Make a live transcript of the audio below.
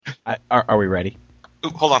Are we ready? Ooh,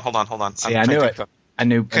 hold on. See, I knew it. I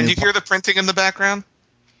knew. Can you hear the printing in the background?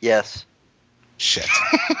 Yes. Shit.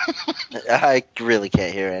 I really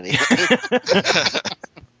can't hear anything.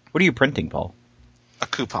 What are you printing, Paul? A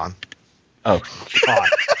coupon. Oh, God.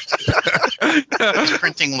 It's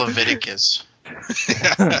printing Leviticus.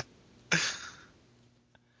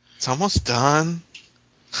 It's almost done.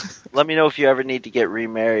 Let me know if you ever need to get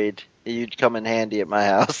remarried. You'd come in handy at my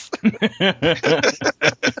house.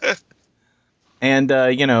 And,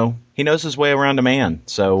 he knows his way around a man.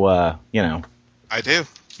 So, I do.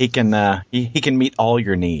 he can he can meet all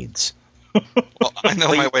your needs. Well, I know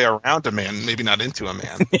my way around a man, maybe not into a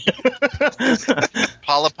man.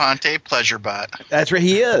 Paul Aponte, pleasure bot. That's right.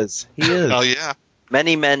 He is. Oh, yeah.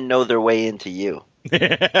 Many men know their way into you.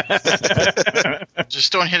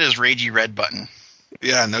 Just don't hit his ragey red button.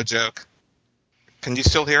 Yeah, no joke. Can you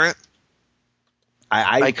still hear it?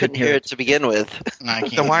 I couldn't hear it to begin with. No, I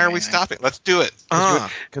can't Then why hear are we anything. stopping? Let's do it.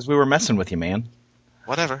 Because we were messing with you, man.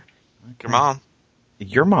 Whatever. Your mom?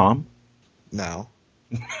 Your mom? No.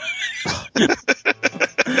 Be the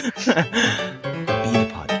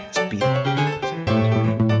podcast. Be the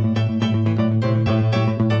podcast.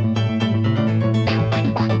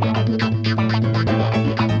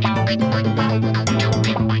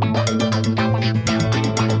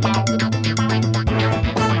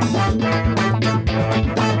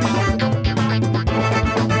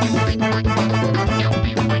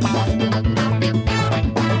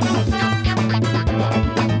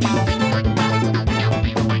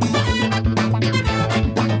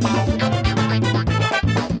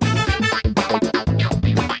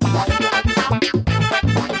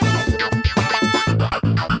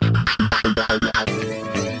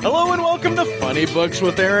 Hello and welcome to Funny Books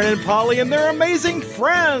with Aaron and Polly and their amazing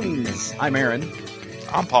friends. I'm Aaron.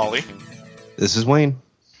 I'm Pauly. This is Wayne.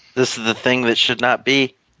 This is the thing that should not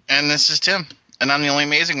be. And this is Tim. And I'm the only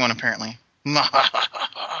amazing one, apparently.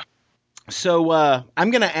 So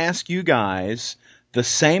I'm going to ask you guys the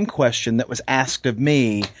same question that was asked of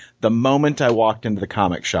me the moment I walked into the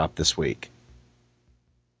comic shop this week.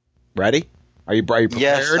 Ready? Are you prepared?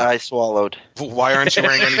 Yes, I swallowed. Why aren't you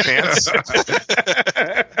wearing any pants?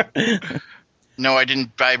 No, I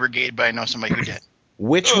didn't buy Brigade, but I know somebody who did.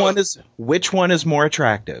 Which one is more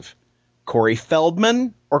attractive? Corey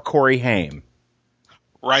Feldman or Corey Haim?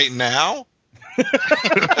 Right now?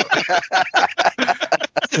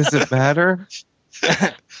 Does it matter?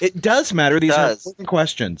 It does matter. These are does. important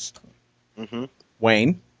questions. Mm-hmm.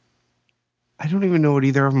 Wayne? I don't even know what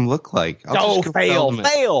either of them look like. I'll just go Feldman.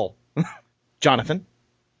 fail. Jonathan?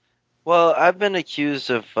 Well, I've been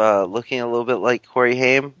accused of looking a little bit like Corey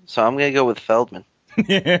Haim, so I'm going to go with Feldman.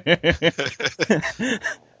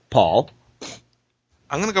 Paul?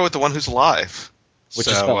 I'm going to go with the one who's alive. Which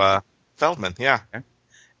is Feldman. Feldman, yeah. Okay.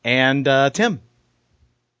 And Tim?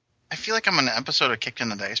 I feel like I'm on an episode of Kicked in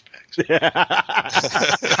the Dice Picks.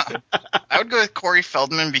 I would go with Corey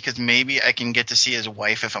Feldman because maybe I can get to see his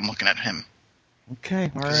wife if I'm looking at him. Okay, all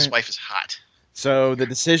Because his right. wife is hot. So the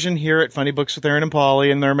decision here at Funny Books with Aaron and Polly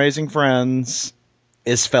and their amazing friends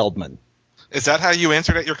is Feldman. Is that how you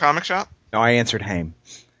answered at your comic shop? No, I answered Haim.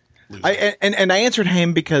 I answered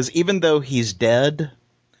Haim because even though he's dead,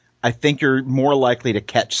 I think you're more likely to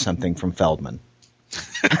catch something from Feldman.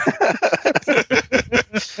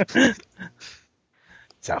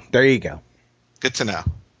 So there you go. Good to know.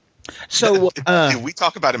 So We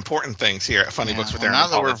talk about important things here at Funny Books with Aaron. Now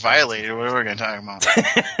and that we're Polly. violated, what are we going to talk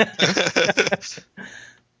about?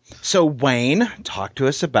 So Wayne, talk to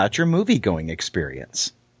us about your movie going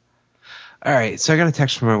experience. All right, so I got a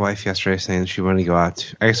text from my wife yesterday saying she wanted to go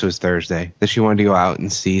out. I guess it was Thursday that she wanted to go out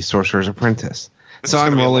and see Sorcerer's Apprentice. This So is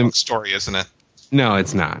gonna I'm be a rolling. long story, isn't it? No,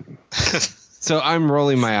 it's not. So I'm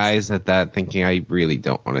rolling my eyes at that, thinking I really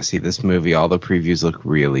don't want to see this movie. All the previews look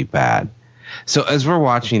really bad. So as we're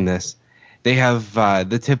watching this, they have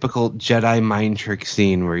the typical Jedi mind trick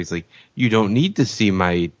scene where he's like, "You don't need to see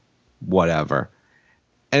my whatever."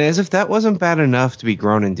 And as if that wasn't bad enough to be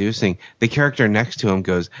groan-inducing, the character next to him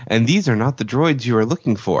goes, "And these are not the droids you are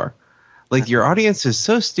looking for." Like, your audience is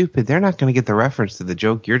so stupid, they're not going to get the reference to the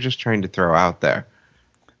joke you're just trying to throw out there.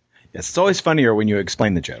 Yes, it's always funnier when you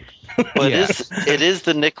explain the joke. Well, Yeah. it is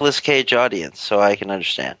the Nicolas Cage audience, so I can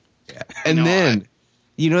understand. And No, then,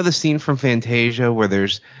 you know the scene from Fantasia where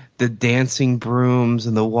there's the dancing brooms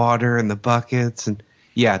and the water and the buckets? And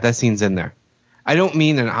yeah, that scene's in there. I don't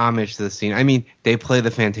mean an homage to the scene. I mean, they play the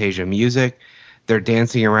Fantasia music. They're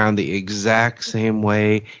dancing around the exact same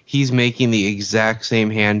way. He's making the exact same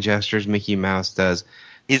hand gestures Mickey Mouse does.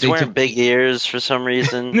 He's They wearing took- big ears for some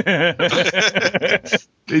reason. They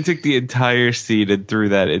took the entire scene and threw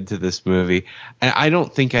that into this movie. And I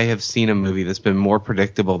don't think I have seen a movie that's been more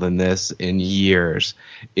predictable than this in years.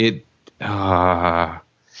 Why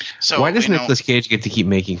does Nicolas Cage get to keep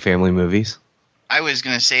making family movies? I was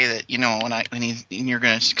going to say that, when you're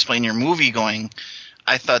going to explain your movie going,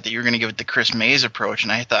 I thought that you were going to give it the Chris Mays approach,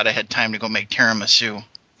 and I thought I had time to go make tiramisu.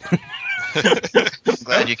 I'm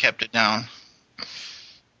glad you kept it down.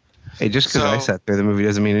 Hey, just because I sat through the movie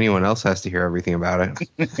doesn't mean anyone else has to hear everything about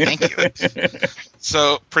it. Thank you.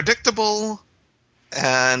 So predictable,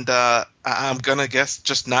 and I'm gonna guess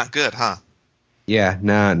just not good, huh? Yeah,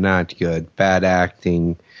 not good. Bad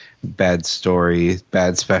acting, bad story,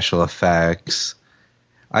 bad special effects.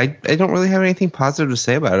 I don't really have anything positive to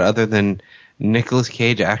say about it other than Nicolas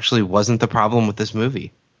Cage actually wasn't the problem with this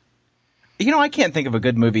movie. I can't think of a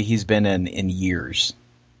good movie he's been in years.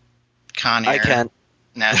 Con Air. I can't.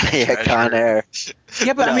 National Yeah, Treasure. Con Air.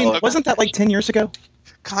 Yeah, but I No. mean, wasn't that like 10 years ago?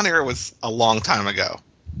 Con Air was a long time ago.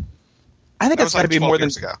 I think That that's was got to like be 12 more than.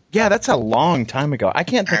 years ago. Yeah, that's a long time ago. I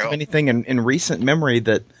can't think of anything in recent memory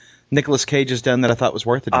that Nicolas Cage has done that I thought was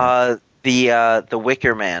worth it. The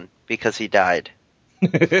Wicker Man, because he died.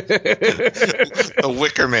 The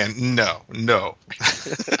Wicker Man. No.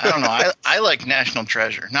 I don't know. I like National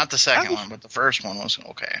Treasure. Not the second one, but the first one was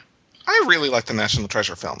okay. I really like the National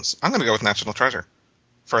Treasure films. I'm gonna go with National Treasure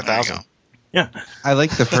for There you 1,000. go. Yeah, I like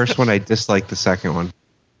the first one. I dislike the second one.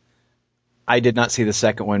 I did not see the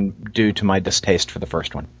second one due to my distaste for the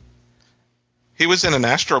first one. He was in an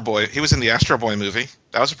Astro Boy. He was in the Astro Boy movie.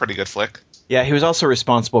 That was a pretty good flick. Yeah, he was also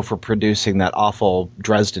responsible for producing that awful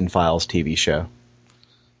Dresden Files TV show.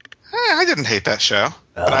 I didn't hate that show,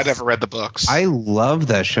 but I never read the books. I loved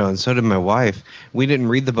that show, and so did my wife. We didn't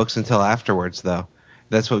read the books until afterwards, though.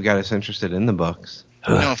 That's what got us interested in the books.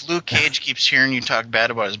 If Luke Cage keeps hearing you talk bad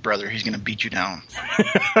about his brother, he's going to beat you down.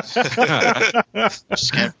 Just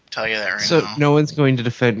going to tell you that right So now. no one's going to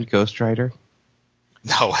defend Ghost Rider?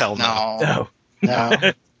 No, hell no. No. No.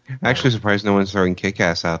 I'm actually surprised no one's throwing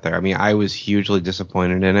Kick-Ass out there. I mean, I was hugely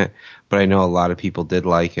disappointed in it, but I know a lot of people did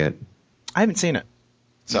like it. I haven't seen it.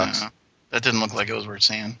 Sucks. No. That didn't look like it was worth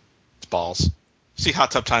saying. It's balls. See Hot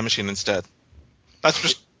Tub Time Machine instead. That's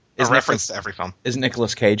just a Isn't reference to every film. Isn't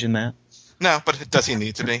Nicolas Cage in that? No, but does he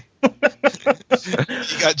need to be? You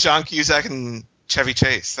got John Cusack and Chevy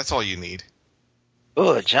Chase. That's all you need.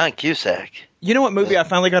 Oh, John Cusack. You know what movie I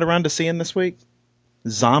finally got around to seeing this week?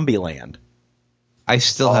 Zombieland. I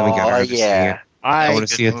still haven't gotten around to seeing it. I I want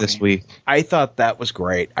to see it this week. I thought that was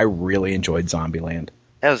great. I really enjoyed Zombieland.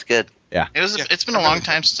 That was good. It's been a long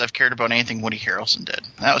time since I've cared about anything Woody Harrelson did.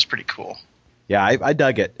 That was pretty cool. Yeah, I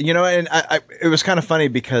dug it. And it was kind of funny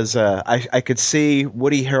because I could see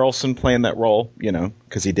Woody Harrelson playing that role,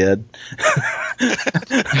 because he did.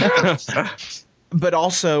 But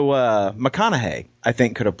also McConaughey, I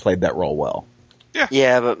think, could have played that role well.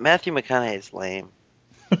 Yeah, but Matthew McConaughey's lame.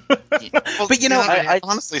 Well, But,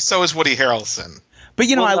 honestly, so is Woody Harrelson. But,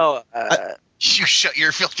 You shut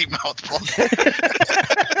your filthy mouth, Paul.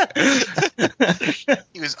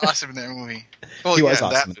 He was awesome in that movie. Well, He yeah, was in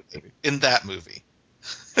awesome. In that movie.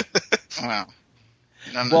 Wow.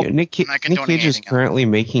 Yeah, Nick I'm not condoning Cage is anything else. currently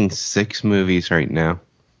making 6 movies right now.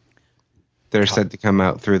 They're set to come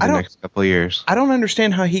out through the next couple of years. I don't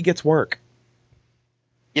understand how he gets work.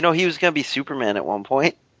 He was going to be Superman at one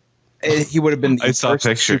point. He would have been the I saw first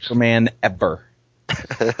pictures. Superman ever.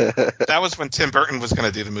 That was when Tim Burton was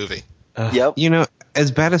going to do the movie. Yep.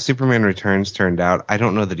 As bad as Superman Returns turned out, I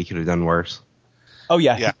don't know that he could have done worse. Oh,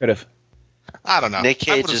 yeah, Yeah. he could have. I don't know. Nick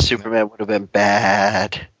I would've Cage's seen Superman would have been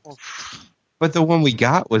bad. But the one we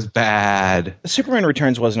got was bad. Superman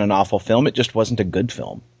Returns wasn't an awful film. It just wasn't a good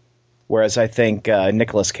film. Whereas I think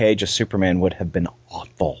Nicolas Cage as Superman would have been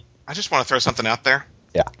awful. it. I just want to throw something out there.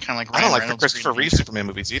 Yeah. Kind of like I don't Ryan like the Reynolds' Christopher Green Reeve Lantern. Superman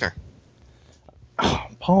movies either.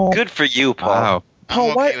 Paul, Good for you, Paul. Wow.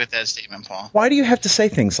 Paul, I'm okay with that statement, Paul. why do you have to say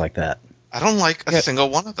things like that? I don't like a single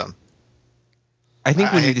one of them. I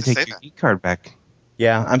think we I need hate to to take say your that. geek card back.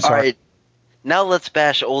 Yeah, I'm All sorry. right. Now let's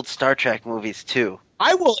bash old Star Trek movies, too.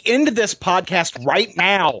 I will end this podcast right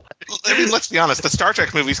now. I mean, let's be honest. The Star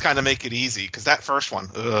Trek movies kind of make it easy because that first one,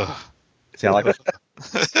 ugh, See, I like it.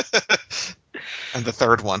 and the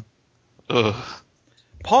third one, ugh.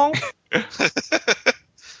 Paul,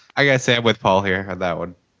 I gotta say, I'm with Paul here on that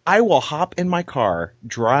one. I will hop in my car,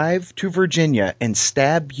 drive to Virginia, and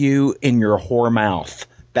stab you in your whore mouth.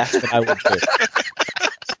 That's what I would do.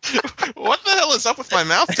 What the hell is up with my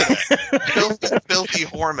mouth today? Filthy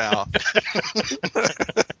whore mouth.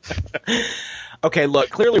 Okay, look,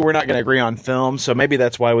 clearly we're not going to agree on film, so maybe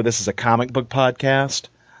that's why this is a comic book podcast.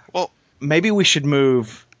 Well, maybe we should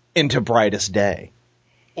move into Brightest Day.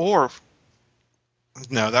 Or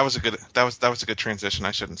no, that was a good transition.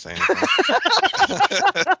 I shouldn't say anything.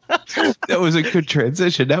 That was a good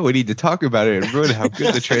transition. Now we need to talk about it and ruin how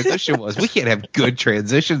good the transition was. We can't have good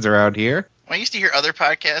transitions around here. When I used to hear other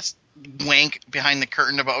podcasts wank behind the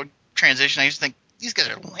curtain about transition, I used to think, these guys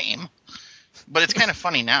are lame. But it's kind of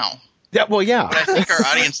funny now. Yeah, well, yeah. But I think our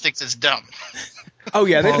audience thinks it's dumb. Oh,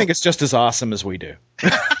 yeah, they think it's just as awesome as we do.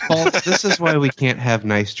 Paul, this is why we can't have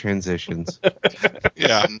nice transitions.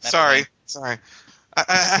 Yeah, sorry.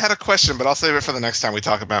 I had a question, but I'll save it for the next time we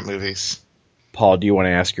talk about movies. Paul, do you want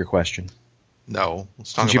to ask your question? No,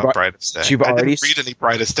 let's talk Since about Brightest Day. you've I already didn't read any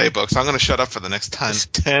Brightest Day books. I'm going to shut up for the next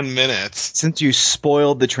 10 minutes. Since you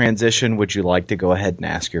spoiled the transition, would you like to go ahead and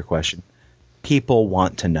ask your question? People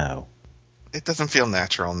want to know. It doesn't feel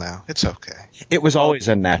natural now. It's okay. It was always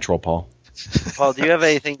unnatural, Paul. Paul, do you have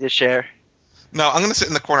anything to share? No, I'm going to sit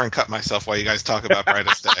in the corner and cut myself while you guys talk about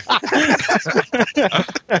Brightest Day.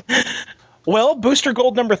 Well, Booster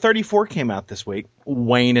Gold number 34 came out this week.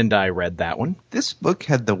 Wayne and I read that one. This book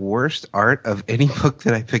had the worst art of any book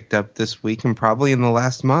that I picked up this week and probably in the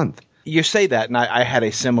last month. You say that, and I had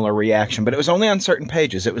a similar reaction, but it was only on certain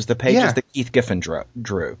pages. It was the pages that Keith Giffen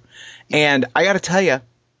drew. And I got to tell you,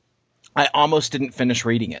 I almost didn't finish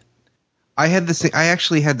reading it. I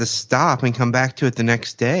actually had to stop and come back to it the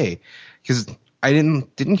next day because I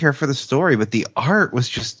didn't care for the story, but the art was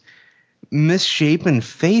just misshapen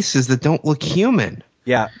faces that don't look human.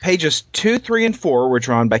 Yeah, pages 2, 3, and 4 were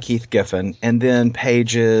drawn by Keith Giffen, and then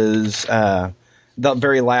pages the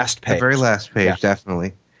very last page. The very last page, yeah.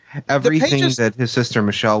 Definitely. Everything that his sister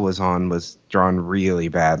Michelle was on was drawn really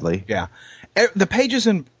badly. Yeah, the pages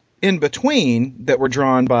in between that were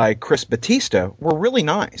drawn by Chris Batista were really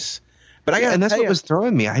nice. But and that's what was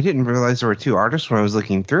throwing me. I didn't realize there were two artists when I was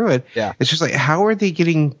looking through it. Yeah. It's just like, how are they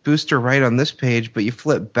getting Booster right on this page, but you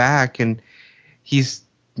flip back and he's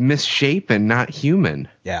misshapen, not human.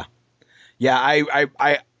 Yeah. Yeah,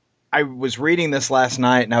 I was reading this last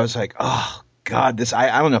night and I was like, oh God,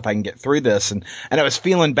 I don't know if I can get through this, and I was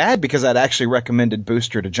feeling bad because I'd actually recommended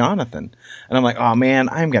Booster to Jonathan, and I'm like, oh man,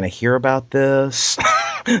 I'm going to hear about this.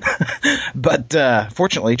 But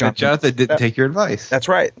fortunately, Jonathan didn't take your advice. That's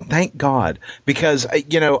right. Thank God, because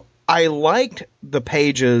I liked the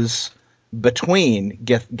pages between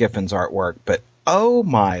Giffen's artwork, but oh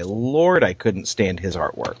my Lord, I couldn't stand his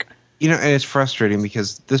artwork. And it's frustrating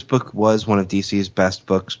because this book was one of DC's best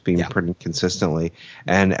books being printed consistently.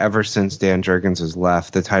 And ever since Dan Jurgens has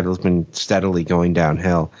left, the title's been steadily going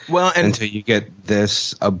downhill. Well, and until you get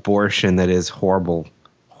this abortion that is horrible,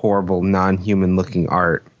 horrible, non-human looking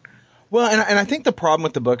art. Well, and I think the problem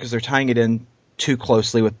with the book is they're tying it in too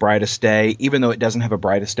closely with Brightest Day, even though it doesn't have a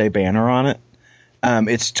Brightest Day banner on it.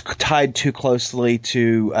 It's tied too closely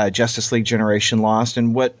to Justice League Generation Lost.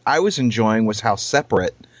 And what I was enjoying was how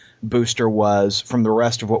separate Booster was from the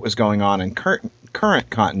rest of what was going on in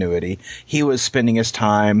current continuity. He was spending his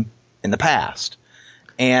time in the past.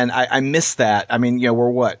 And I miss that. I mean,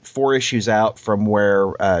 we're 4 issues out from where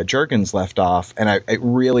Jurgens left off, and it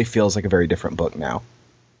really feels like a very different book now.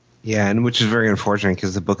 Yeah, and which is very unfortunate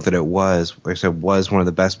because the book that it was, like I said, was one of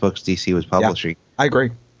the best books DC was publishing. Yeah, I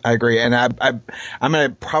agree. And I'm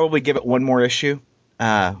going to probably give it one more issue.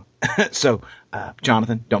 So,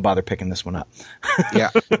 Jonathan, don't bother picking this one up.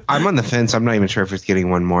 Yeah, I'm on the fence. I'm not even sure if it's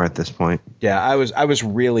getting one more at this point. Yeah, I was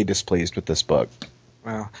really displeased with this book.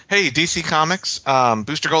 Wow. Hey, DC Comics,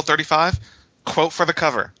 Booster Gold 35, quote for the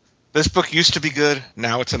cover. This book used to be good,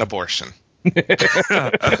 now it's an abortion. Yeah,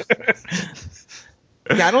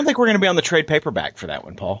 I don't think we're going to be on the trade paperback for that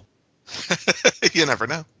one, Paul. You never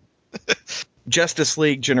know. Justice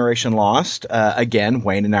League Generation Lost. Again,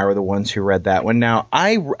 Wayne and I were the ones who read that one. Now,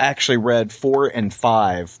 I actually read 4 and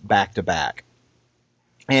 5 back to back.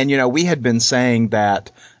 And, we had been saying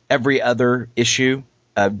that every other issue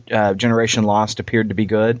of Generation Lost appeared to be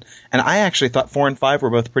good. And I actually thought 4 and 5 were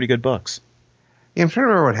both pretty good books. Yeah, I'm trying to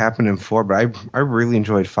remember what happened in 4, but I really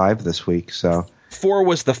enjoyed 5 this week. So 4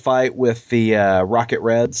 was the fight with the Rocket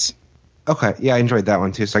Reds. Okay, yeah, I enjoyed that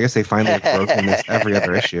one too. So I guess they finally broke in this every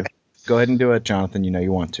other issue. Go ahead and do it, Jonathan.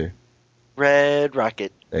 You want to. Red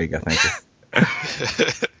Rocket. There you go. Thank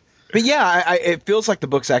you. But yeah, it feels like the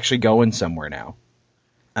book's actually going somewhere now.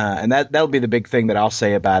 And that'll be the big thing that I'll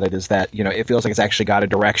say about it is that, it feels like it's actually got a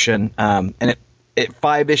direction. And it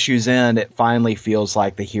 5 issues in, it finally feels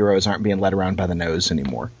like the heroes aren't being led around by the nose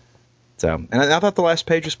anymore. So, and I thought the last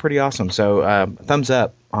page was pretty awesome. So, thumbs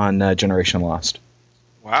up on Generation Lost.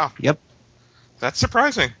 Wow. Yep. That's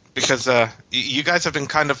surprising because you guys have been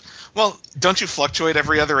kind of, don't you fluctuate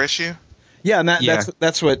every other issue? Yeah, and Yeah.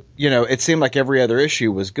 that's what, it seemed like every other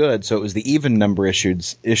issue was good, so it was the even number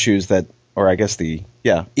issues that, or I guess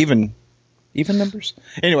even numbers?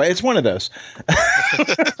 Anyway, it's one of those.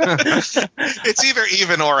 It's either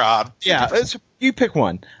even or odd. Yeah, you pick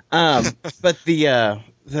one. But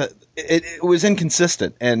it was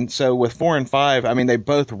inconsistent, and so with 4 and 5, I mean, they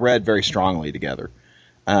both read very strongly together.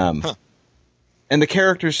 And the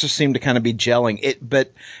characters just seem to kind of be gelling.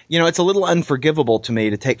 But it's a little unforgivable to me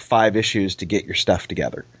to take 5 issues to get your stuff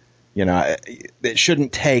together. It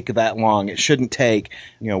shouldn't take that long. It shouldn't take,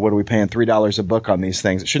 what are we paying, $3 a book on these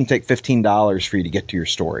things? It shouldn't take $15 for you to get to your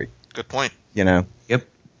story. Good point. Yep.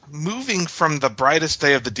 Moving from the brightest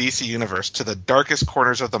day of the DC universe to the darkest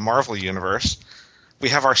corners of the Marvel universe, we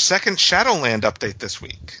have our second Shadowland update this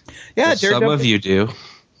week. Yeah, Well, some of you do.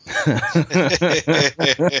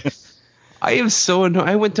 I am so annoyed.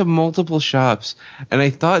 I went to multiple shops, and I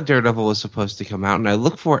thought Daredevil was supposed to come out, and I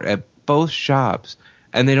looked for it at both shops,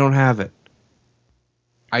 and they don't have it.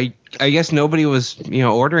 I guess nobody was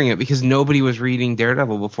ordering it because nobody was reading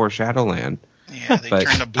Daredevil before Shadowland. Yeah, they But-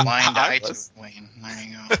 turned a blind I eye to was- it, Wayne. There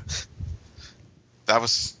you go. That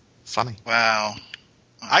was funny. Wow.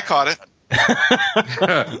 I caught it.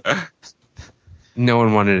 No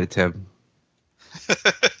one wanted it, Tim.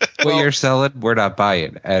 What you're selling, we're not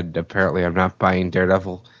buying. And apparently I'm not buying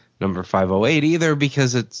Daredevil number 508 either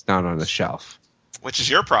because it's not on the shelf. Which is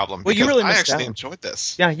your problem. Well, you because really I missed actually out. enjoyed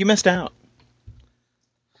this. Yeah, you missed out.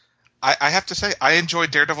 I have to say, I enjoyed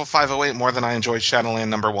Daredevil 508 more than I enjoyed Shadowland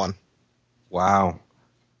number 1. Wow.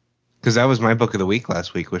 Because that was my book of the week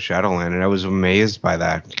last week with Shadowland, and I was amazed by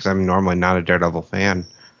that because I'm normally not a Daredevil fan.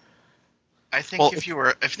 I think Well- if you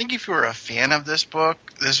were a fan of this book,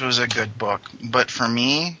 this was a good book. But for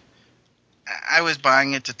me, I was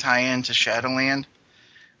buying it to tie into Shadowland.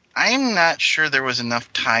 I'm not sure there was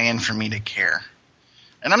enough tie-in for me to care.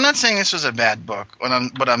 And I'm not saying this was a bad book,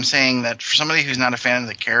 but I'm saying that for somebody who's not a fan of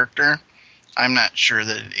the character, I'm not sure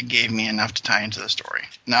that it gave me enough to tie into the story.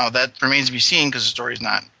 Now, that remains to be seen because the story's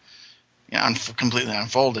not completely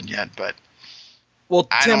unfolded yet, but Well,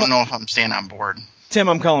 I Tim, don't know if I'm staying on board. Tim,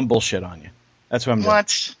 I'm calling bullshit on you. That's what I'm doing.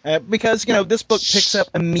 What? Because, this book picks up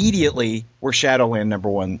immediately where Shadowland number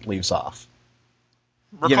 1 leaves off.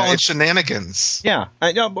 We're You know, calling it's- shenanigans. Yeah,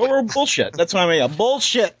 I know, but we're bullshit. That's what I mean.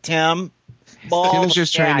 Bullshit, Tim. Tim was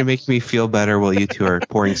just trying to make me feel better while you two are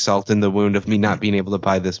pouring salt in the wound of me not being able to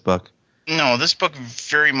buy this book. No, this book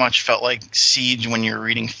very much felt like Siege when you were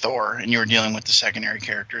reading Thor and you were dealing with the secondary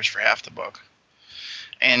characters for half the book.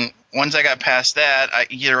 And once I got past that,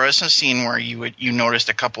 there was a scene where you noticed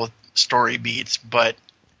a couple of story beats, but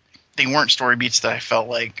they weren't story beats that I felt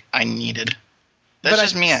like I needed. That's But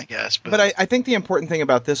just me, I guess. But I think the important thing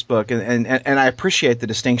about this book, and I appreciate the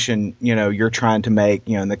distinction, you're trying to make,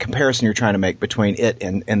 and the comparison you're trying to make between it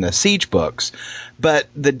and the Siege books. But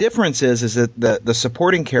the difference is that the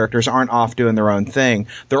supporting characters aren't off doing their own thing.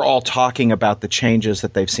 They're all talking about the changes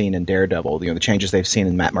that they've seen in Daredevil, the changes they've seen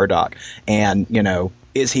in Matt Murdock. And,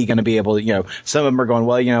 is he going to be able to, some of them are going,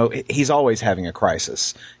 well, he's always having a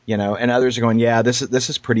crisis, and others are going, yeah, this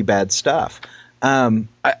is pretty bad stuff.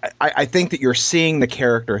 I think that you're seeing the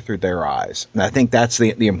character through their eyes, and I think that's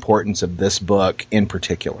the importance of this book in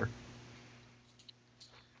particular.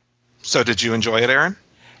 So did you enjoy it, Aaron?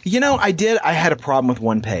 I did. I had a problem with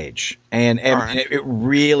one page, and right. it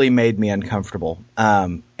really made me uncomfortable.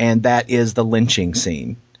 And that is the lynching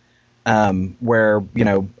scene, where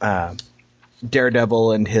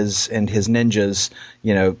Daredevil and his ninjas,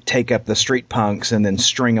 take up the street punks and then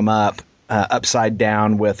string them up. Upside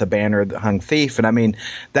down with a banner that hung thief. And I mean,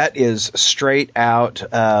 that is straight out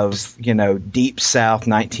of, Deep South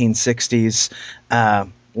 1960s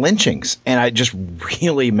lynchings. And it just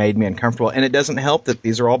really made me uncomfortable. And it doesn't help that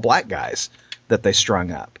these are all black guys that they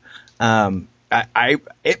strung up.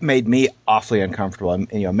 It made me awfully uncomfortable.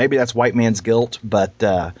 And, maybe that's white man's guilt, but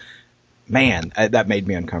that made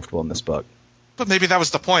me uncomfortable in this book. But maybe that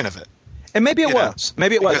was the point of it. And maybe it was.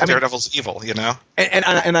 Maybe it was. Because Daredevil's evil,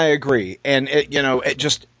 And I agree. And it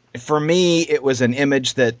just, for me, it was an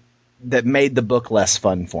image that made the book less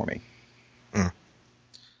fun for me. Yeah.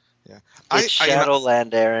 It's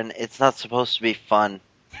Shadowland, Aaron. It's not supposed to be fun.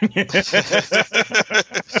 This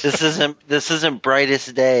isn't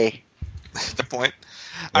Brightest Day. The point.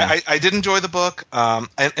 Yeah. I did enjoy the book. And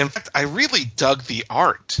in fact, I really dug the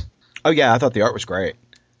art. Oh yeah, I thought the art was great.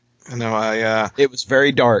 It was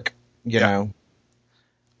very dark.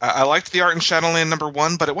 I liked the art in Shadowland number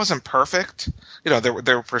 1, but it wasn't perfect.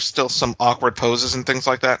 There were still some awkward poses and things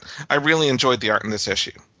like that. I really enjoyed the art in this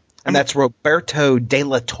issue. And that's Roberto De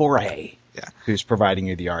La Torre. who's providing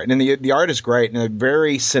you the art. And the art is great, and they're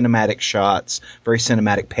very cinematic shots, very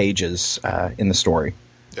cinematic pages in the story.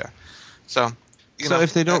 Yeah. So,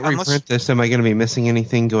 if they don't reprint this, am I going to be missing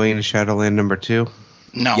anything going into Shadowland number 2?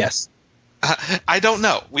 No. Yes. I don't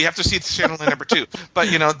know. We have to see Shadowland number 2. But,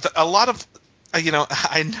 a lot of,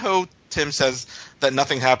 I know Tim says that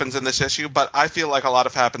nothing happens in this issue, but I feel like a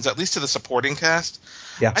lot happens, at least to the supporting cast.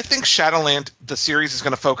 Yeah. I think Shadowland, the series, is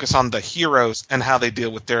going to focus on the heroes and how they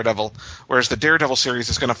deal with Daredevil, whereas the Daredevil series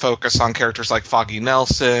is going to focus on characters like Foggy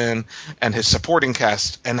Nelson and his supporting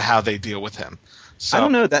cast and how they deal with him. So, I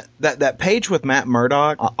don't know, that page with Matt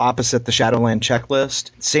Murdock opposite the Shadowland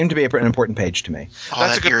checklist seemed to be an important page to me. Oh,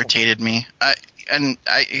 that irritated me. I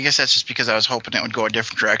guess that's just because I was hoping it would go a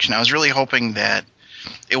different direction. I was really hoping that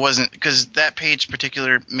it wasn't, because that page in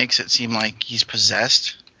particular makes it seem like he's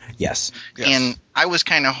possessed. Yes. And I was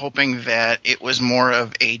kind of hoping that it was more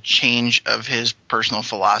of a change of his personal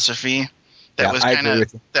philosophy that was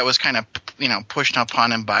kind of pushed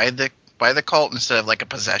upon him by the cult instead of like a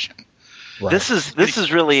possession. Right. This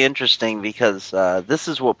is really interesting because this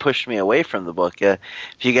is what pushed me away from the book. If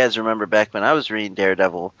you guys remember back when I was reading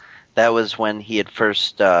Daredevil, that was when he had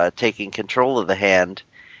first taken control of the Hand,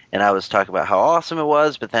 and I was talking about how awesome it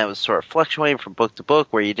was, but then it was sort of fluctuating from book to book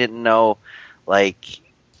where you didn't know like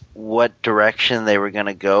what direction they were going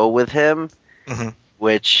to go with him,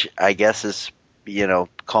 which I guess is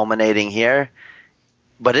culminating here.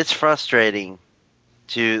 But it's frustrating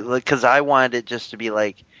because I wanted it just to be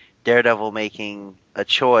like Daredevil making a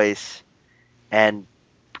choice and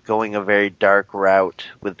going a very dark route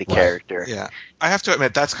with the character. Yeah. I have to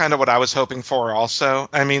admit, that's kind of what I was hoping for also.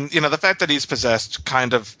 I mean, the fact that he's possessed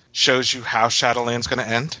kind of shows you how Shadowland's going to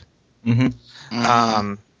end. He's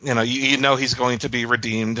going to be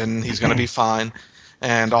redeemed and he's going to be fine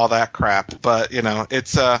and all that crap. But,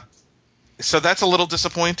 it's so that's a little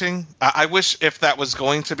disappointing. I wish if that was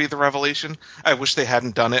going to be the revelation, I wish they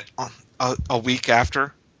hadn't done it a week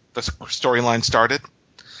after the storyline started.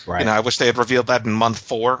 Right. I wish they had revealed that in month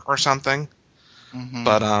 4 or something.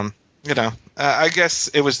 But I guess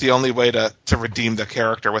it was the only way to redeem the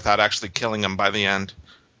character without actually killing him by the end.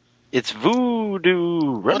 It's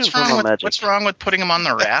voodoo. What's wrong with putting him on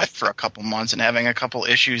the raft for a couple months and having a couple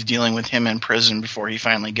issues dealing with him in prison before he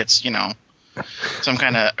finally gets some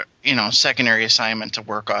kind of secondary assignment to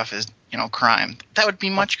work off his crime? That would be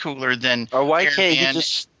much cooler than. Or why can't he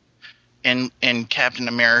just? And Captain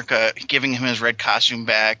America giving him his red costume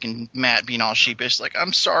back, and Matt being all sheepish, like,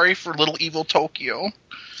 I'm sorry for little evil Tokyo.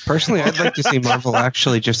 Personally, I'd like to see Marvel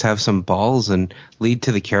actually just have some balls and lead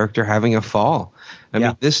to the character having a fall. I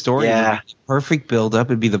mean, this story would be the perfect build-up.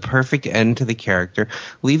 It'd be the perfect end to the character.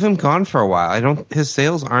 Leave him gone for a while. His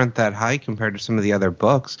sales aren't that high compared to some of the other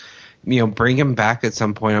books. Bring him back at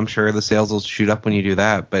some point. I'm sure the sales will shoot up when you do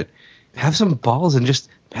that. But have some balls and just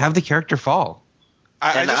have the character fall.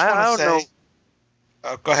 I just want to say.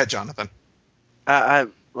 Oh, go ahead, Jonathan. I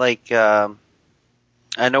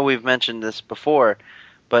know we've mentioned this before,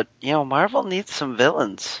 but Marvel needs some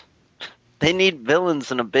villains. They need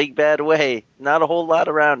villains in a big bad way. Not a whole lot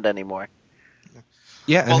around anymore.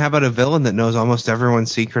 Yeah, and how about a villain that knows almost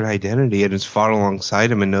everyone's secret identity and has fought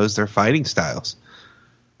alongside him and knows their fighting styles?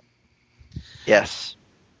 Yes.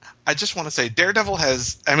 I just want to say Daredevil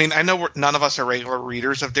has. I mean, I know none of us are regular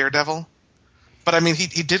readers of Daredevil. But, I mean,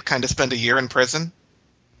 he did kind of spend a year in prison,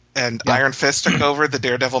 and Iron Fist took over the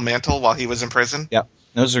Daredevil mantle while he was in prison. Yep,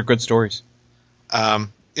 those are good stories.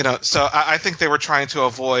 So I think they were trying to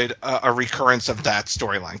avoid a recurrence of that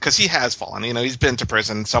storyline, because he has fallen. He's been to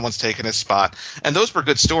prison, someone's taken his spot, and those were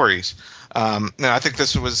good stories. I think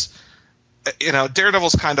this was,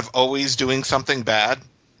 Daredevil's kind of always doing something bad.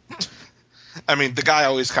 I mean, the guy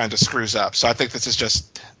always kind of screws up, so I think this is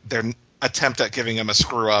just their attempt at giving him a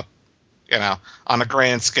screw up, on a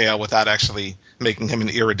grand scale without actually making him an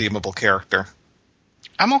irredeemable character.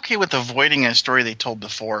 I'm okay with avoiding a story they told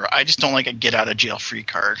before. I just don't like a get-out-of-jail-free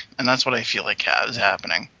card, and that's what I feel like is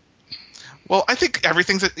happening. Well, I think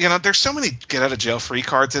everything's there's so many get-out-of-jail-free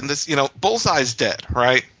cards in this. Bullseye's dead,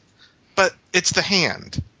 right? But it's the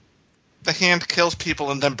Hand. The Hand kills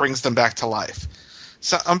people and then brings them back to life.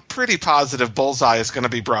 So I'm pretty positive Bullseye is going to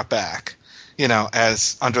be brought back,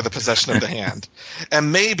 as under the possession of the Hand.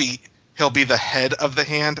 And maybe he'll be the head of the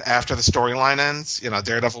Hand after the storyline ends.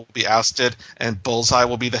 Daredevil will be ousted, and Bullseye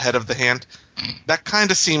will be the head of the Hand. That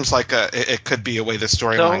kind of seems like it could be a way the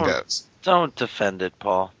storyline goes. Don't defend it,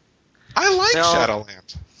 Paul. I like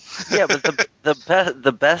Shadowland. Yeah, but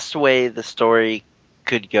the best way the story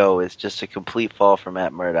could go is just a complete fall for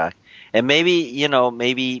Matt Murdock. And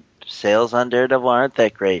maybe sales on Daredevil aren't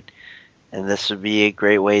that great. And this would be a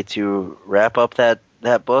great way to wrap up that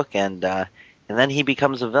that book, and then he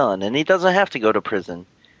becomes a villain, and he doesn't have to go to prison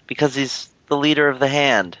because he's the leader of the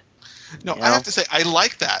Hand. No, You I know? have to say I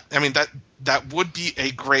like that. I mean that would be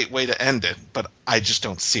a great way to end it, but I just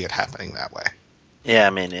don't see it happening that way. Yeah,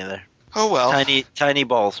 me neither. Oh well. Tiny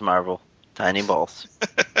balls, Marvel. Tiny balls.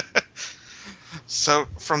 So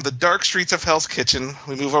from the dark streets of Hell's Kitchen,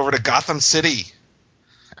 we move over to Gotham City.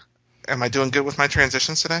 Am I doing good with my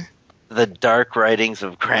transitions today? The dark writings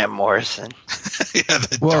of Grant Morrison. Yeah,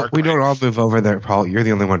 Well, we don't all move over there, Paul. You're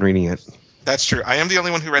the only one reading it. That's true. I am the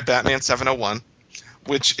only one who read Batman 701,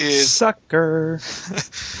 which is Sucker.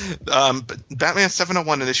 Batman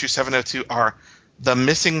 701 and issue 702 are the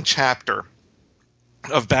missing chapter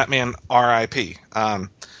of Batman R.I.P.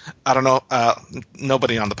 I don't know.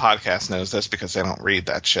 Nobody on the podcast knows this because they don't read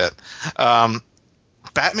that shit.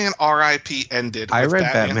 Batman R.I.P. ended. I with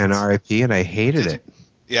read Batman R.I.P. and I hated it.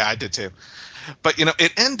 Yeah, I did too. But,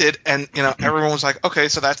 it ended, and, everyone was like, okay,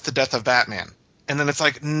 so that's the death of Batman. And then it's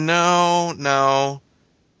like, no,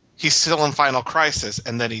 he's still in Final Crisis,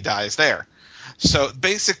 and then he dies there. So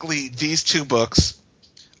basically, these two books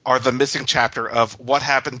are the missing chapter of what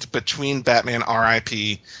happened between Batman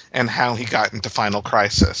R.I.P. and how he got into Final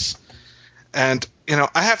Crisis. And,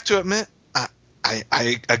 I have to admit,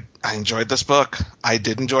 I enjoyed this book. I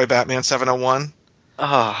did enjoy Batman 701.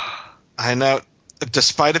 Oh, I know.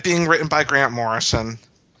 Despite it being written by Grant Morrison,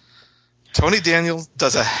 Tony Daniel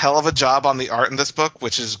does a hell of a job on the art in this book,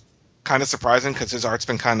 which is kind of surprising because his art's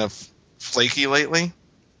been kind of flaky lately.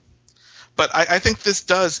 But I think this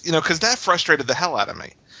does, because that frustrated the hell out of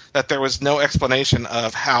me, that there was no explanation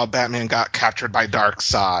of how Batman got captured by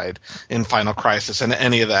Darkseid in Final Crisis and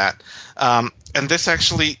any of that. And this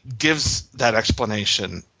actually gives that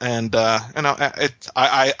explanation, and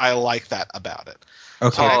I like that about it.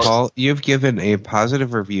 Okay, Oh. Paul, you've given a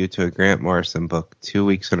positive review to a Grant Morrison book 2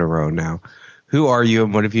 weeks in a row now. Who are you,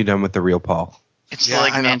 and what have you done with the real Paul? It's Yeah,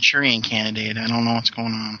 like I know. Manchurian Candidate. I don't know what's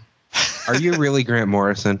going on. Are you really Grant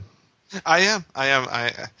Morrison? I am.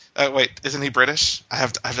 Wait, isn't he British? I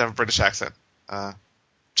have to have a British accent.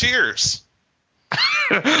 Cheers.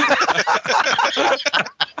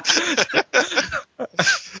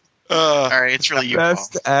 All right, it's really you, Paul.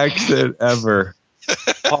 Best accent ever.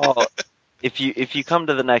 Paul, if you come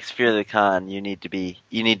to the next Fear the Con, you need to be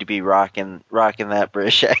rocking that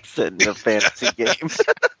British accent in a fantasy game.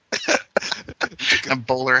 A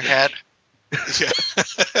bowler hat. Yeah.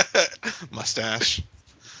 Mustache.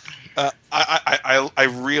 I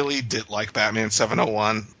really did like Batman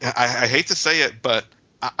 701. I hate to say it, but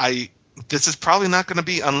this is probably not going to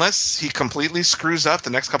be, unless he completely screws up the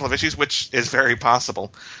next couple of issues, which is very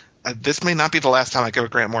possible. This may not be the last time I give a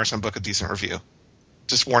Grant Morrison book a decent review.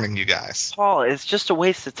 Just warning you guys. Paul, it's just a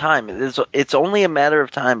waste of time. It's only a matter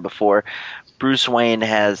of time before Bruce Wayne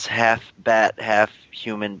has half bat, half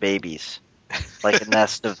human babies, like a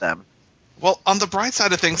nest of them. Well, on the bright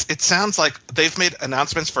side of things, it sounds like they've made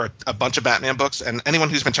announcements for a bunch of Batman books, and anyone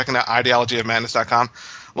who's been checking out ideologyofmadness.com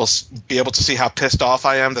will be able to see how pissed off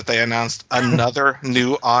I am that they announced another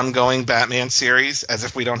new ongoing Batman series, as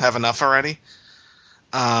if we don't have enough already.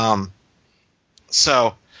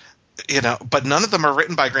 So, but none of them are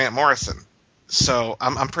written by Grant Morrison, so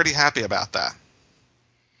I'm pretty happy about that.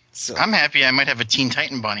 So, I'm happy I might have a Teen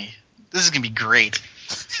Titan bunny. This is going to be great.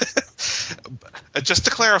 just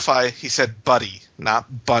to clarify, he said buddy,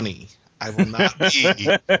 not bunny. I will not be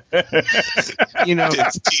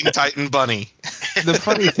it's Teen Titan Bunny. The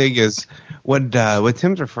funny thing is, what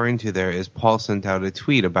Tim's referring to there is Paul sent out a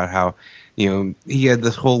tweet about how, he had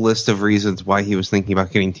this whole list of reasons why he was thinking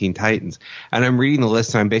about getting Teen Titans. And I'm reading the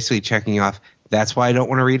list and I'm basically checking off, that's why I don't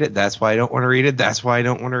want to read it, that's why I don't want to read it, that's why I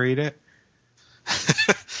don't want to read it.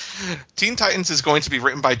 Teen Titans is going to be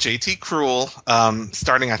written by J.T. Krull,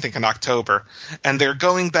 starting I think in October, and they're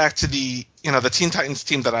going back to the Teen Titans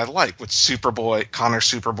team that I like, with Superboy, Connor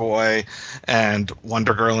Superboy, and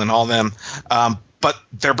Wonder Girl and all them. But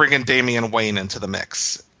they're bringing Damian Wayne into the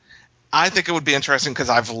mix. I think it would be interesting because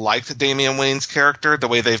I've liked Damian Wayne's character, the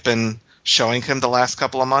way they've been showing him the last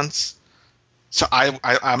couple of months. So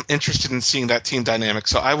I'm interested in seeing that team dynamic.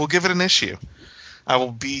 So I will give it an issue. I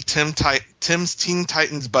will be Tim's Teen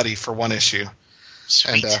Titans buddy for one issue.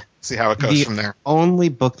 Sweet. And see how it goes from there. Only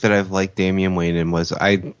book that I've liked Damian Wayne in was,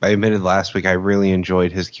 I admitted last week, I really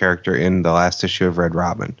enjoyed his character in the last issue of Red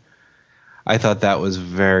Robin. I thought that was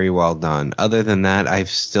very well done. Other than that, I've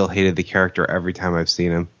still hated the character every time I've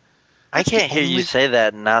seen him. I can't hear you say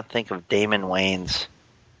that and not think of Damon Wayans.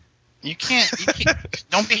 You can't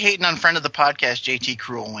don't be hating on friend of the podcast, JT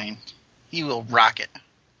Krull, Wayne. He will rock it.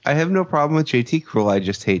 I have no problem with JT Krull, I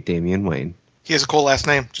just hate Damian Wayne. He has a cool last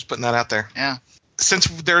name. Just putting that out there. Yeah. since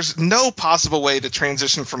there's no possible way to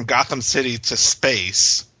transition from Gotham City to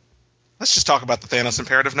space, let's just talk about the Thanos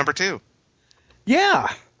Imperative #2.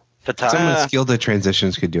 Yeah. Someone skilled at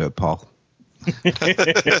transitions could do it, Paul.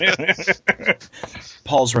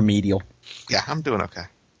 Paul's remedial. Yeah, I'm doing okay.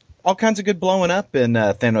 All kinds of good blowing up in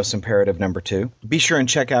Thanos Imperative #2. Be sure and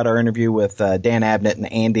check out our interview with Dan Abnett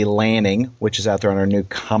and Andy Lanning, which is out there on our new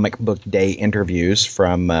Comic Book Day interviews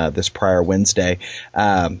from this prior Wednesday.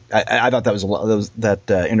 I thought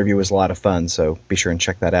that interview was a lot of fun, so be sure and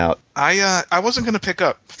check that out. I wasn't going to pick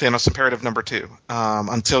up Thanos Imperative #2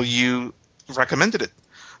 until you recommended it.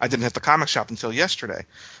 I didn't hit the comic shop until yesterday.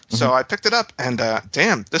 So I picked it up, and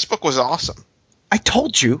damn, this book was awesome. I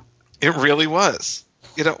told you. It really was.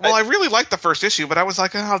 I really liked the first issue, but I was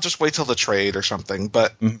like, I'll just wait till the trade or something.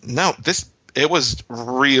 But no, it was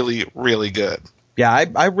really, really good. Yeah,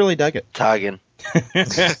 I really dug it. Toggin.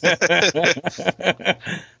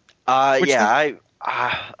 I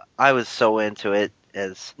was so into it.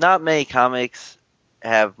 As not many comics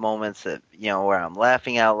have moments that where I'm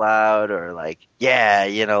laughing out loud or like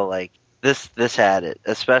this had it,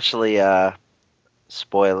 especially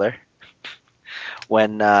spoiler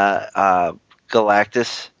when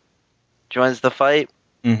Galactus joins the fight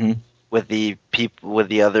with the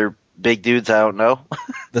other big dudes I don't know.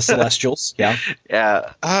 The Celestials, yeah.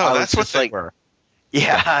 Oh, that's what they were.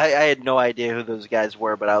 Yeah, I had no idea who those guys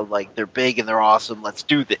were, but I was like, they're big and they're awesome. Let's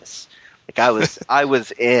do this. Like I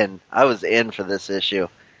was in for this issue,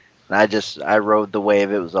 and I rode the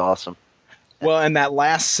wave. It was awesome. Well, and that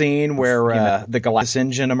last scene where the Galactus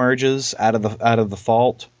engine emerges out of the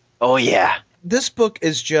vault. Oh yeah. This book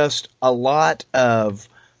is just a lot of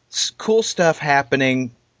cool stuff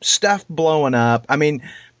happening, stuff blowing up. I mean,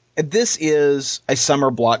 this is a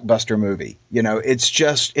summer blockbuster movie.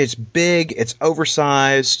 It's big, it's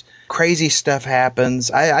oversized, crazy stuff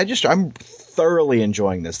happens. I'm thoroughly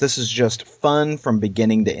enjoying this. This is just fun from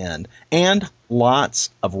beginning to end, and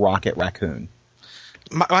lots of Rocket Raccoon.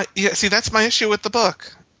 See, that's my issue with the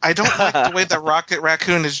book. I don't like the way that Rocket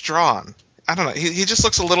Raccoon is drawn. I don't know. He just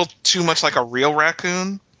looks a little too much like a real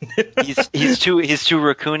raccoon. He's too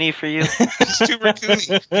raccoony for you. He's too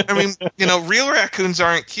raccoony. I mean, real raccoons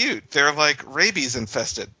aren't cute. They're like rabies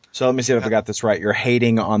infested. So let me see if I got this right. You're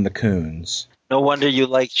hating on the coons. No wonder you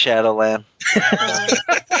like Shadowland.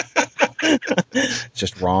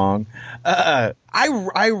 Just wrong. I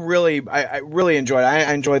really enjoyed it.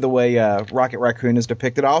 I enjoyed the way Rocket Raccoon is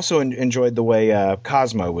depicted. I also enjoyed the way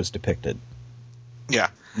Cosmo was depicted. Yeah.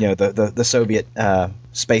 The Soviet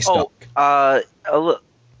space dog. A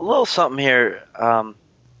little something here.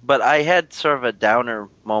 But I had sort of a downer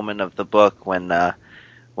moment of the book when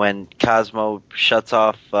Cosmo shuts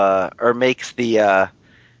off or makes the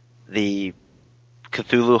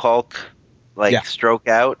Cthulhu Hulk stroke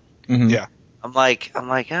out. Mm-hmm. Yeah. I'm like,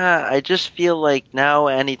 I just feel like now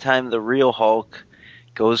anytime the real Hulk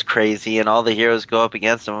goes crazy and all the heroes go up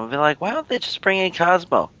against him, I'll be like, why don't they just bring in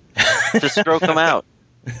Cosmo to stroke him out?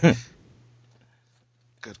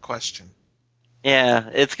 Good question. Yeah,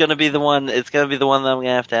 it's gonna be the one. It's gonna be the one that I'm gonna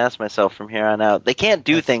have to ask myself from here on out. They can't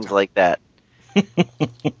do things like that.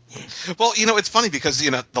 Well, it's funny because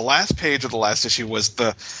the last page of the last issue was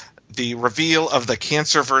the reveal of the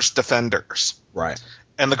Cancerverse Defenders, right?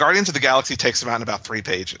 And the Guardians of the Galaxy takes them out in about 3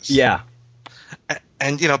 pages. Yeah.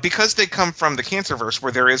 And because they come from the Cancerverse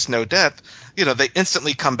where there is no death, they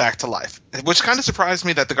instantly come back to life, which kind of surprised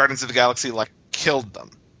me that the Guardians of the Galaxy killed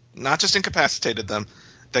them, not just incapacitated them.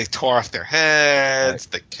 They tore off their heads,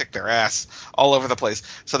 right. They kicked their ass all over the place.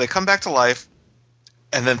 So they come back to life,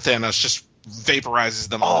 and then Thanos just vaporizes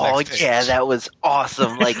them on the next page. Yeah, that was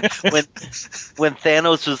awesome. Like when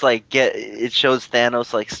Thanos was it shows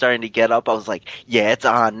Thanos starting to get up. I was like, yeah, it's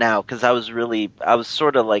on now, because I was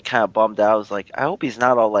sort of kind of bummed out. I was like, I hope he's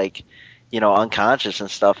not all unconscious and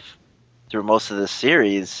stuff through most of this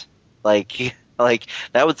series. Like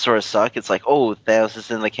that would sort of suck. It's like, oh, Thanos is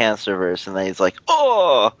in the Cancerverse, and then he's like,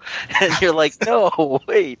 oh, and you're like, no,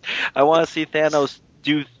 wait, I want to see Thanos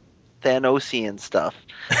do Thanosian stuff.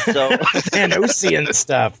 So Thanosian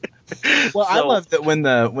stuff. Well, I love that when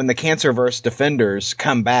the Cancerverse Defenders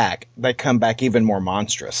come back, they come back even more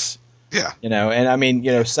monstrous. Yeah. And I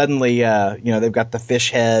mean, suddenly, they've got the fish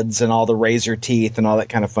heads and all the razor teeth and all that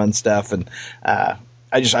kind of fun stuff, and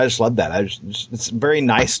I just love that. It's a very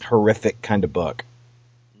nice, horrific kind of book.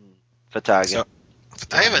 Photography.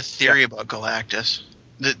 I have a theory about Galactus.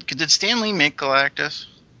 Did Stan Lee make Galactus?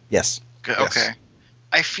 Yes. Okay. Yes.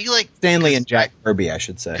 I feel like Stan Lee and Jack Kirby, I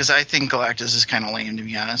should say. Because I think Galactus is kind of lame, to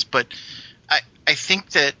be honest. But I think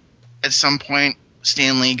that at some point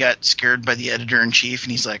Stan Lee got scared by the editor-in-chief,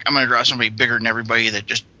 and he's like, I'm going to draw somebody bigger than everybody that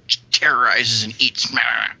just terrorizes and eats.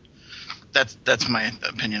 That's my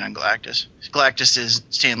opinion on Galactus. Galactus is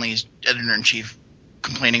Stan Lee's editor-in-chief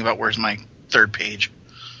complaining about where's my third page.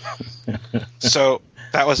 So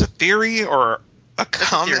that was a theory or a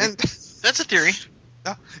comment? That's a theory.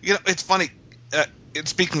 No, it's funny.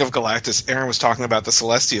 Speaking of Galactus, Aaron was talking about the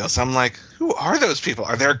Celestials. I'm like, who are those people?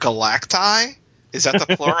 Are there Galacti? Is that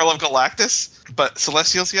the plural of Galactus? But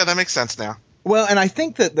Celestials, yeah, that makes sense now. Well, and I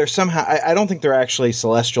think that they're somehow, I don't think they're actually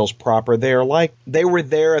Celestials proper. They were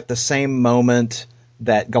there at the same moment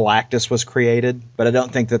that Galactus was created, but I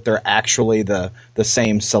don't think that they're actually the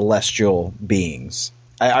same celestial beings.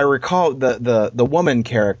 I recall the woman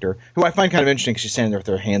character, who I find kind of interesting because she's standing there with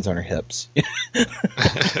her hands on her hips,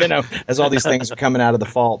 as all these things are coming out of the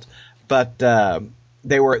vault. But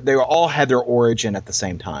they all had their origin at the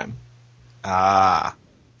same time. Well,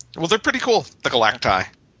 they're pretty cool, the Galacti.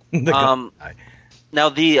 Now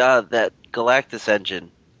that Galactus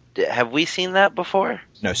engine, have we seen that before?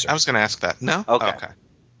 No, sir. I was going to ask that. No? Okay.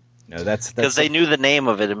 No, that's because they knew the name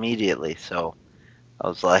of it immediately. So I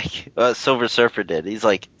was like, Silver Surfer did. He's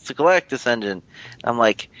like, it's a Galactus engine. I'm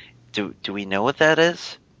like, do we know what that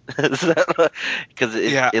is? Because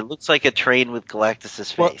it looks like a train with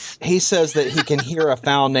Galactus's face. Well, he says that he can hear a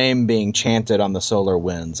foul name being chanted on the solar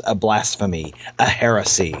winds, a blasphemy, a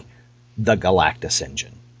heresy, the Galactus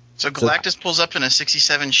engine. So Galactus pulls up in a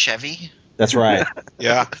 67 Chevy? That's right.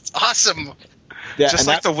 Yeah. That's awesome. Yeah, just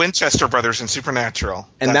like the Winchester brothers in Supernatural.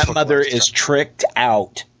 And that mother is tricked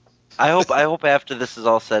out. I hope after this is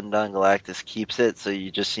all said and done, Galactus keeps it, so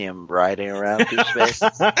you just see him riding around through space.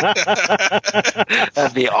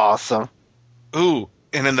 That'd be awesome. Ooh,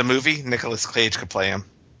 and in the movie, Nicolas Cage could play him.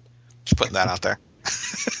 Just putting that out there.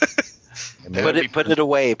 Put it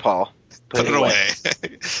away, Paul. Put it away.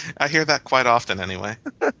 I hear that quite often anyway.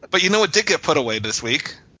 But you know what did get put away this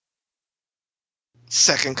week?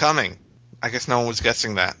 Second Coming. I guess no one was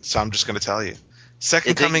guessing that, so I'm just going to tell you.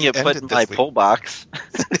 Second Coming ended put in my pull box.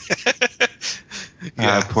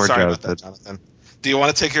 Yeah, poor sorry Jonathan. about that, Jonathan. Do you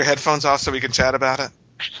want to take your headphones off so we can chat about it?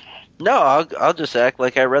 No, I'll just act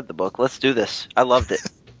like I read the book. Let's do this. I loved it.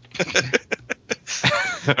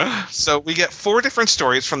 So we get 4 different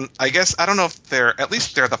stories from, I guess, I don't know if they're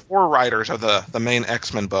the 4 writers of the main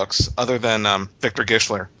X-Men books, other than Victor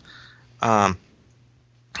Gischler. I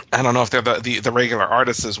don't know if they're the regular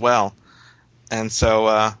artists as well. And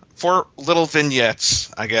so 4 little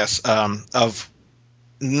vignettes, I guess, of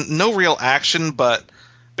no real action, but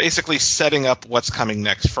basically setting up what's coming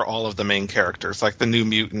next for all of the main characters, like the New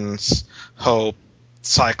Mutants, Hope,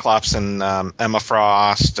 Cyclops, and Emma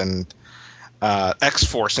Frost, and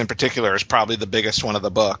X-Force in particular is probably the biggest one of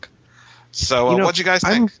the book. So what'd you guys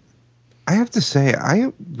think? I have to say,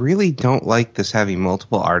 I really don't like this having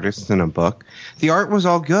multiple artists in a book. The art was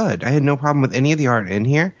all good. I had no problem with any of the art in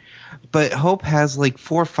here. But Hope has like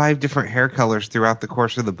 4 or 5 different hair colors throughout the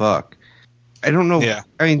course of the book. I don't know. Yeah.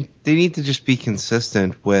 I mean, they need to just be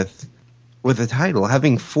consistent with the title.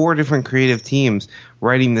 Having 4 different creative teams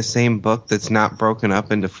writing the same book that's not broken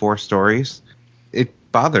up into 4 stories, it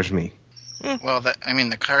bothers me. Well, the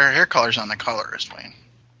hair color's on the colorist, Wayne.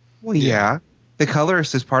 Well, yeah. The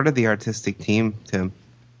colorist is part of the artistic team, Tim.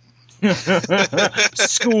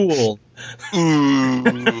 School. Ooh,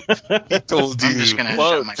 told you. I'm just gonna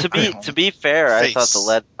Well, shut my to be fair, Face.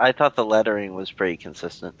 I thought the lettering was pretty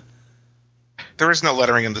consistent. There is no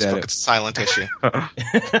lettering in this Got book. it. It's a silent issue.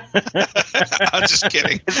 I'm just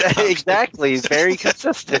kidding. Exactly, very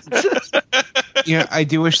consistent. Yeah, I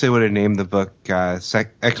do wish they would have named the book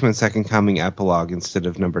X-Men Second Coming Epilogue instead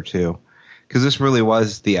of number 2. Because this really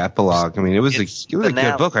was the epilogue. I mean, it was a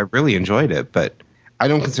good book. I really enjoyed it, but I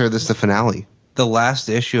don't consider this the finale. The last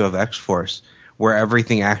issue of X-Force, where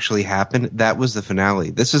everything actually happened, that was the finale.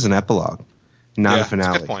 This is an epilogue, not a finale.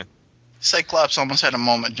 That's a good point. Cyclops almost had a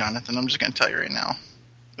moment, Jonathan. I'm just going to tell you right now.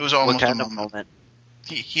 It was almost What kind a of moment. moment?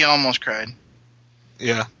 He almost cried.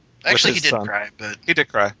 Yeah. Actually, he his did son. cry, but He did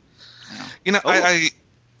cry. Yeah. You know, Oh.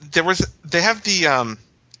 they have the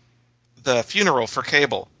funeral for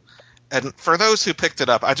Cable. And for those who picked it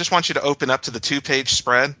up, I just want you to open up to the 2-page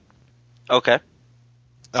spread. Okay.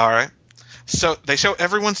 All right. So they show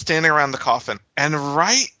everyone standing around the coffin, and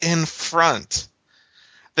right in front,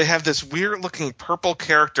 they have this weird-looking purple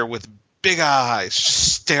character with big eyes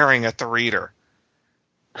staring at the reader.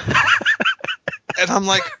 And I'm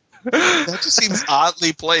like, that just seems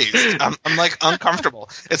oddly placed. I'm like uncomfortable.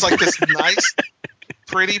 It's like this nice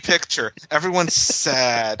pretty picture. Everyone's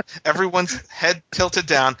sad. Everyone's head tilted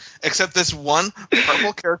down, except this one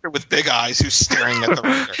purple character with big eyes who's staring at the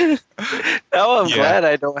reader. Now I'm glad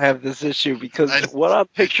I don't have this issue because what I'm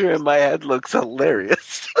picturing in my head looks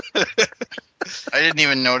hilarious. I didn't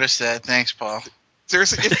even notice that. Thanks, Paul.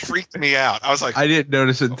 Seriously, it freaked me out. I was like, I didn't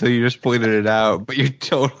notice it until you just pointed it out, but you're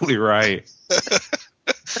totally right.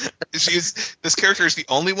 this character is the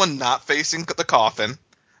only one not facing the coffin.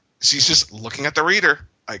 She's just looking at the reader.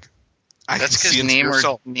 Like, that's because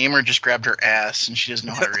Namor just grabbed her ass and she doesn't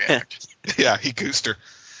know how to react. Yeah, he goosed her.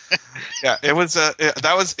 Yeah, it was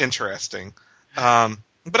that was interesting.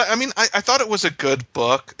 But I mean, I thought it was a good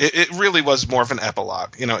book. It really was more of an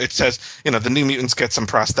epilogue. It says, the New Mutants get some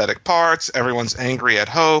prosthetic parts. Everyone's angry at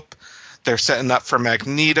Hope. They're setting up for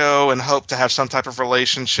Magneto and Hope to have some type of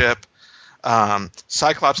relationship.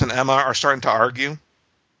 Cyclops and Emma are starting to argue.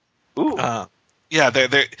 Ooh. Yeah,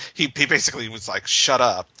 he basically was like, "Shut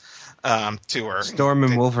up," to her. Storm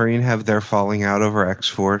and Wolverine have their falling out over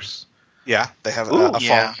X-Force. Yeah, they have a falling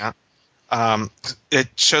out. It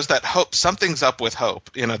shows that something's up with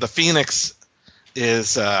Hope. The Phoenix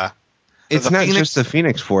is. It's not just the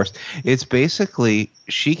Phoenix Force. It's basically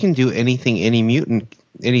she can do anything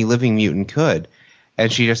any living mutant could,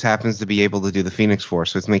 and she just happens to be able to do the Phoenix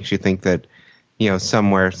Force. So it makes you think that,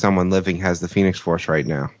 somewhere someone living has the Phoenix Force right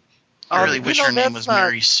now. I really wish her name was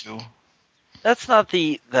Mary Sue. That's not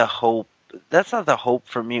the hope. That's not the hope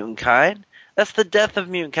for mutant kind. That's the death of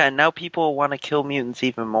mutant kind. Now people want to kill mutants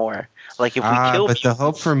even more. Like if we kill but mutants, the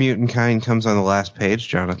hope for mutant kind comes on the last page,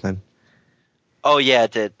 Jonathan. Oh yeah,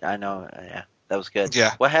 it did. I know. Yeah, that was good.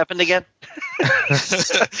 Yeah. What happened again?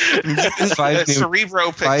 Five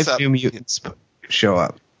new mutants show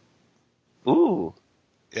up. Ooh.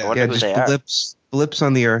 Yeah. I wonder who they are. Blips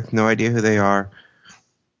on the Earth. No idea who they are.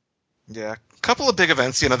 Yeah. Couple of big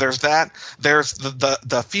events. There's that. There's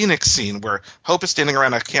the Phoenix scene where Hope is standing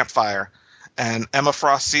around a campfire, and Emma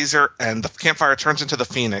Frost sees her, and the campfire turns into the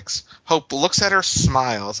Phoenix. Hope looks at her,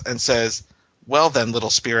 smiles, and says, "Well then, little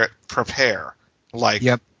spirit, prepare." Like,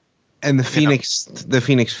 yep. And the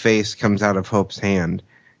Phoenix face comes out of Hope's hand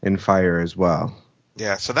in fire as well.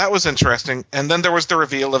 Yeah, so that was interesting. And then there was the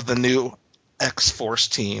reveal of the new X-Force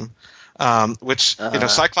team, which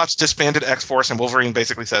Cyclops disbanded X-Force, and Wolverine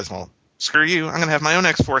basically says, "Well, screw you, I'm going to have my own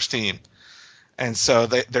X-Force team." And so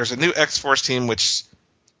there's a new X-Force team, which,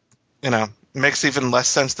 makes even less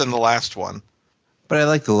sense than the last one. But I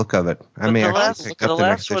like the look of it. I may actually pick up the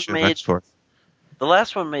next issue of X-Force. The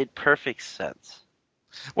last one made perfect sense.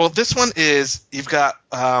 Well, this one is, you've got,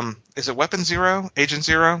 is it Weapon Zero? Agent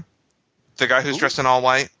Zero? The guy who's dressed in all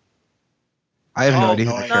white? I have no idea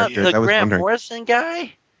who the character is. The Grant Morrison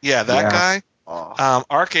guy? Yeah, that guy. Oh.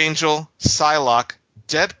 Archangel, Psylocke,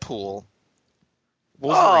 Deadpool,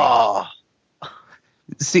 Wolverine. Oh.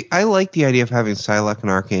 See, I like the idea of having Psylocke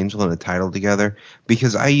and Archangel in a title together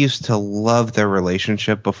because I used to love their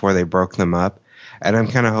relationship before they broke them up, and I'm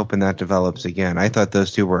kind of hoping that develops again. I thought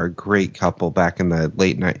those two were a great couple back in the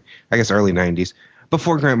early 90s,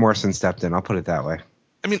 before Grant Morrison stepped in. I'll put it that way.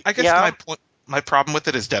 I mean, I guess my problem with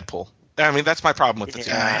it is Deadpool. I mean, that's my problem with the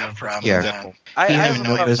team. I have a problem with Deadpool. I have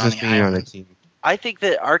no business being on a team. I think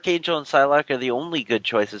that Archangel and Psylocke are the only good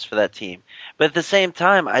choices for that team. But at the same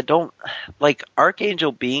time, I don't like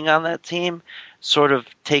Archangel being on that team sort of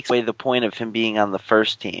takes away the point of him being on the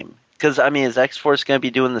first team. Because, I mean, is X-Force going to be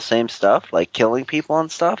doing the same stuff, like killing people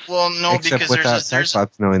and stuff? Well, no, Except because without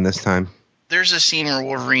Cyclops knowing this time. There's a scene where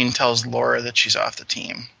Wolverine tells Laura that she's off the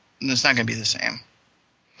team. And it's not going to be the same.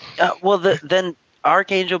 Then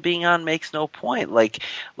Archangel being on makes no point. Like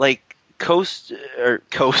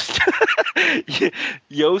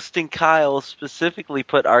Yost and Kyle specifically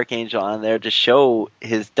put Archangel on there to show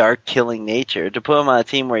his dark killing nature, to put him on a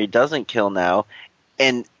team where he doesn't kill now,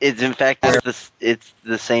 and it's in fact it's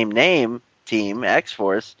the same name team,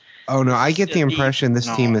 X-Force. Oh no, I get the impression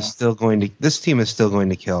this team is still going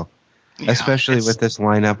to kill. Yeah, especially with this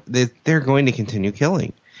lineup. They're going to continue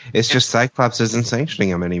killing. It's just Cyclops isn't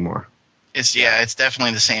sanctioning them anymore. It's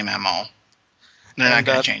definitely the same MO. They're not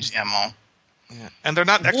going to change the MO. Yeah. And they're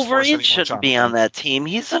not X-Force Wolverine anymore, shouldn't be on that team.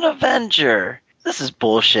 He's an Avenger. This is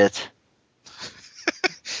bullshit.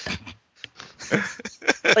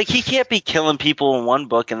 Like, he can't be killing people in one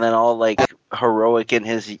book and then all, like, heroic in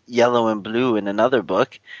his yellow and blue in another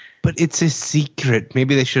book. But it's a secret.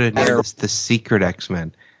 Maybe they should have named this the Secret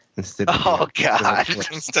X-Men. Instead of God.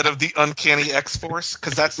 Instead of the Uncanny X-Force?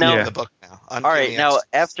 Because that's now the book now. Uncanny all right, now,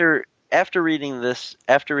 after reading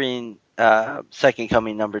Second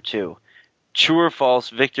Coming #2, true or false,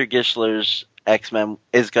 Victor Gischler's X-Men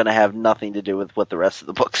is going to have nothing to do with what the rest of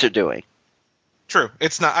the books are doing. True.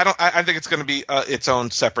 It's not. I think it's going to be its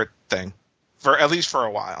own separate thing, for at least for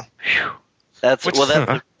a while. That's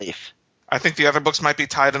a relief. I think the other books might be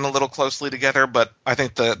tied in a little closely together, but I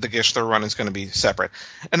think the Gischler run is going to be separate.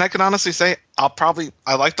 And I can honestly say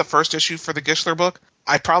I like the first issue for the Gischler book.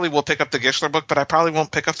 I probably will pick up the Gischler book, but I probably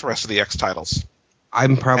won't pick up the rest of the X titles.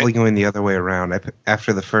 I'm probably going the other way around.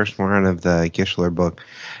 After the first run of the Gischler book,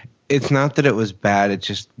 it's not that it was bad, it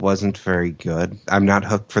just wasn't very good. I'm not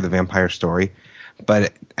hooked for the vampire story.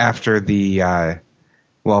 But after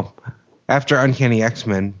after Uncanny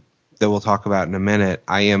X-Men, that we'll talk about in a minute,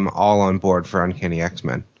 I am all on board for Uncanny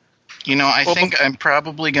X-Men. I think I'm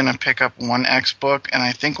probably going to pick up one X book, and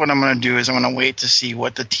I think what I'm going to do is I'm going to wait to see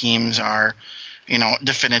what the teams are,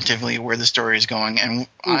 definitively where the story is going, and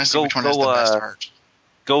honestly, which one has the best art.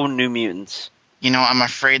 Go New Mutants. I'm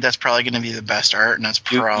afraid that's probably going to be the best art, and that's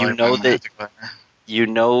probably you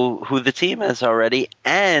know who the team is already,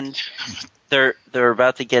 and they're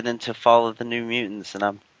about to get into Fall of the New Mutants, and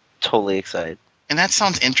I'm totally excited. And that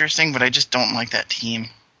sounds interesting, but I just don't like that team.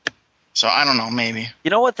 So I don't know, maybe.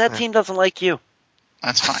 You know what? That team doesn't like you.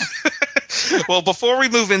 That's fine. Well, before we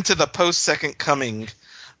move into the post-Second Coming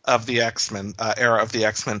of the X-Men, era of the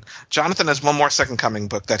X-Men, Jonathan has one more Second Coming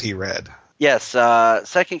book that he read. Yes,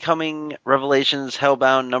 Second Coming Revelations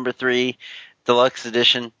Hellbound number 3, Deluxe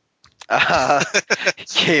Edition,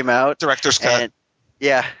 came out. Director's cut.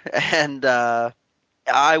 And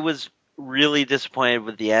I was really disappointed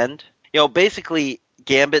with the end. Basically,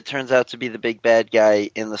 Gambit turns out to be the big bad guy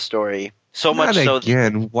in the story. So Not much so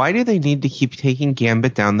again. Why do they need to keep taking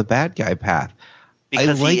Gambit down the bad guy path?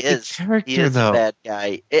 Because I like he is the a bad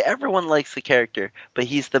guy. Everyone likes the character, but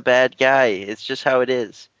he's the bad guy. It's just how it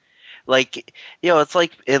is. Like, it's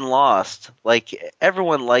like in Lost. Like,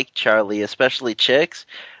 everyone liked Charlie, especially chicks,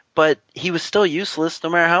 but he was still useless no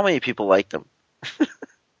matter how many people liked him.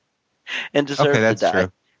 And deserved to die.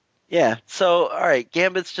 True. Yeah, so, alright,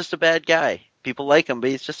 Gambit's just a bad guy. People like him, but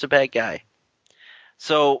he's just a bad guy.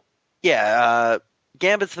 So,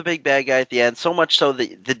 Gambit's the big bad guy at the end, so much so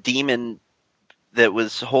that the demon that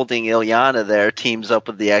was holding Illyana there teams up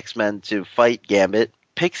with the X-Men to fight Gambit.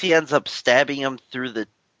 Pixie ends up stabbing him through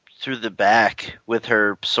the back with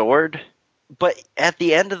her sword, but at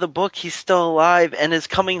the end of the book, he's still alive and is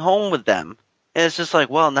coming home with them. And it's just like,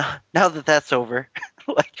 well, now that that's over,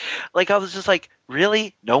 like I was just like,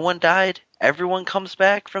 really? No one died? Everyone comes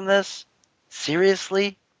back from this?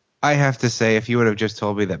 Seriously? I have to say, if you would have just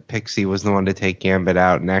told me that Pixie was the one to take Gambit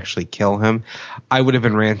out and actually kill him, I would have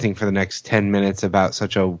been ranting for the next 10 minutes about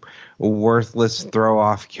such a worthless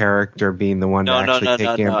throw-off character being the one to actually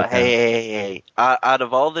take Gambit out. Hey. Out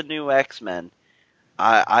of all the new X-Men,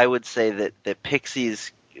 I would say that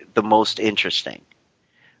Pixie's the most interesting.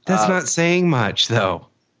 That's not saying much, though.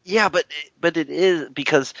 Yeah, but it is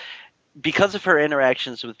because of her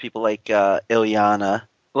interactions with people like Illyana.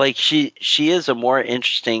 Like, she is a more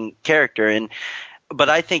interesting character, but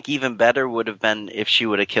I think even better would have been if she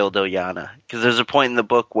would have killed Illyana. Because there's a point in the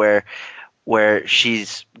book where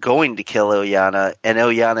she's going to kill Illyana, and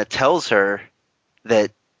Illyana tells her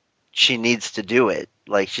that she needs to do it.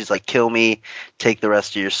 Like, she's like, kill me, take the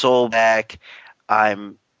rest of your soul back,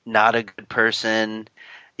 I'm not a good person.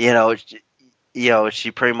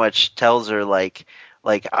 She pretty much tells her, like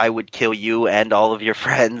I would kill you and all of your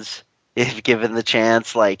friends if given the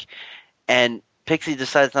chance, and Pixie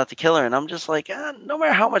decides not to kill her, and I'm just like, no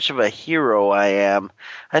matter how much of a hero I am,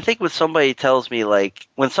 I think when somebody tells me,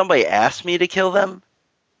 when somebody asks me to kill them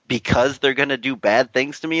because they're going to do bad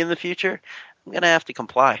things to me in the future, I'm going to have to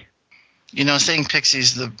comply. Saying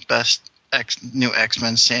Pixie's the best new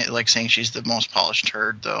X-Men, saying she's the most polished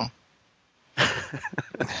turd, though.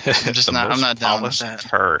 I'm not down with that.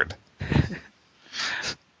 Turd.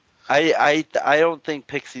 I don't think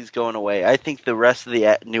Pixie's going away. I think the rest of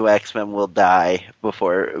the new X-Men will die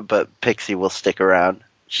but Pixie will stick around.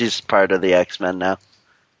 She's part of the X-Men now.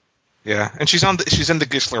 Yeah, and she's in the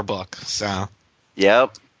Gischler book, so.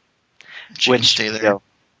 Yep. She can stay there.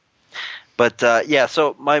 But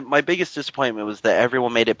so my biggest disappointment was that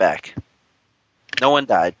everyone made it back. No one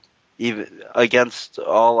died, even against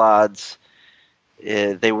all odds.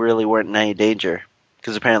 They really weren't in any danger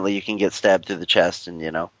because apparently you can get stabbed through the chest, and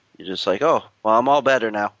you're just like, oh, well, I'm all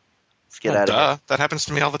better now. Let's get out of here. That happens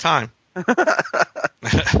to me all the time.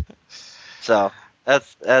 So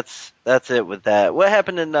that's it with that. What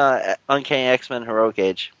happened in Uncanny X-Men Heroic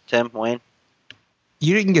Age? Tim, Wayne?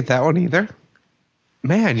 You didn't get that one either?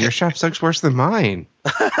 Man, your shop sucks worse than mine.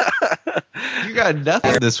 You got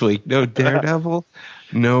nothing this week. No Daredevil,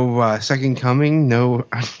 no Second Coming, no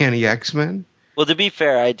Uncanny X-Men. Well, to be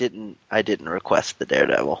fair, I didn't request the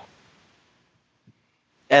Daredevil.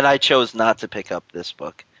 And I chose not to pick up this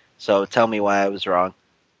book. So tell me why I was wrong.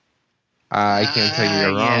 I can't tell you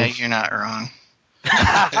you're wrong. Yeah, you're not wrong.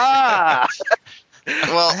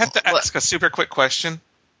 Well, I have to ask a super quick question.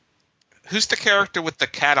 Who's the character with the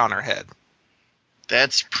cat on her head?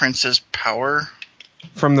 That's Princess Power.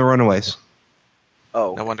 From The Runaways.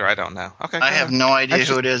 Oh. No wonder I don't know. Okay. I have no idea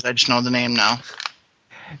who it is. I just know the name now.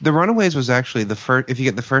 The Runaways was actually the first. If you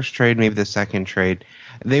get the first trade, maybe the second trade,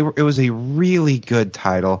 it was a really good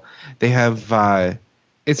title. They have.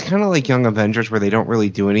 It's kind of like Young Avengers, where they don't really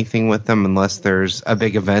do anything with them unless there's a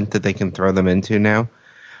big event that they can throw them into now.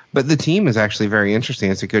 But the team is actually very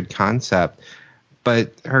interesting. It's a good concept.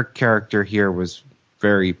 But her character here was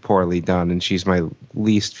very poorly done, and she's my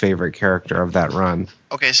least favorite character of that run.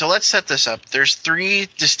 Okay, so let's set this up. There's 3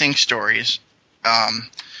 distinct stories.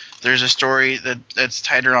 There's a story that's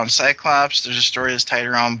tied around Cyclops, there's a story that's tied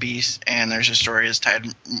around Beast, and there's a story that's tied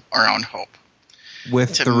around Hope.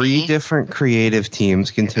 With 3 different creative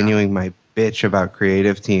teams, continuing my bitch about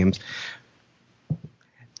creative teams.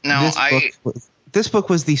 Now, this book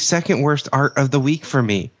was the second worst art of the week for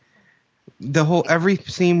me. Every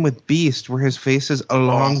scene with Beast where his face is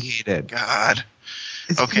elongated. Oh, God.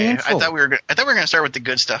 It's okay, painful. I thought we were going to start with the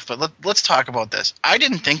good stuff, but let's talk about this. I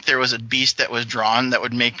didn't think there was a Beast that was drawn that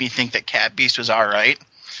would make me think that Cat Beast was all right.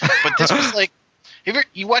 But this was like,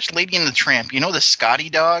 you watched Lady and the Tramp, you know the Scotty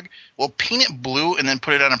dog? Well, paint it blue and then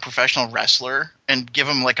put it on a professional wrestler and give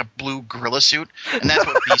him like a blue gorilla suit, and that's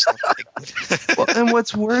what Beast looks like. Well, and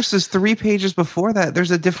what's worse is 3 pages before that,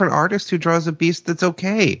 there's a different artist who draws a Beast that's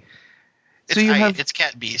okay. It's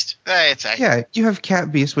Cat Beast. Yeah, you have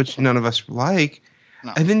Cat Beast, which none of us like,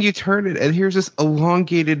 no. And then you turn it, and here's this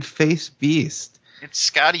elongated face Beast. It's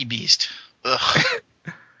Scotty Beast. Ugh.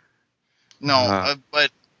 No,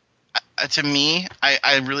 but to me,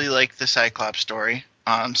 I really like the Cyclops story.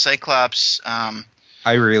 Cyclops. I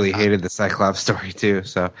really hated the Cyclops story too,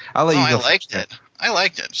 so I'll let you go. I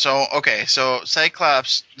liked it. So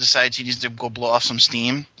Cyclops decides he needs to go blow off some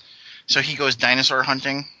steam, so he goes dinosaur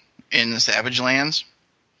hunting in the Savage Lands,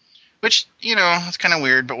 which, it's kind of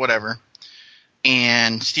weird, but whatever.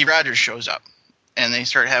 And Steve Rogers shows up, and they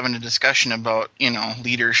start having a discussion about,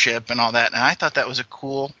 leadership and all that, and I thought that was a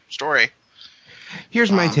cool story.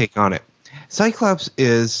 Here's my take on it. Cyclops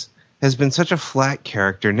has been such a flat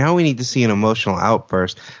character. Now we need to see an emotional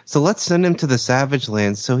outburst. So let's send him to the Savage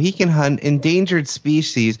Lands so he can hunt endangered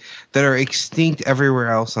species that are extinct everywhere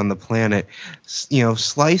else on the planet,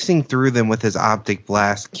 slicing through them with his optic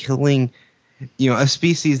blast, killing, a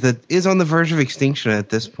species that is on the verge of extinction at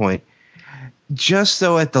this point. Just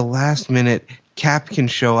so at the last minute, Cap can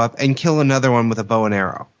show up and kill another one with a bow and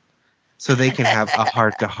arrow. So they can have a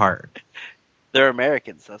heart-to-heart. They're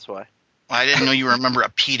Americans, that's why. Well, I didn't know you remember a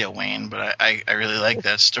PETA, Wayne, but I really like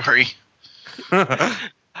that story.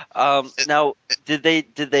 Now, did they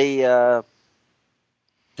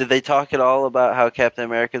talk at all about how Captain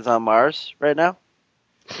America's on Mars right now?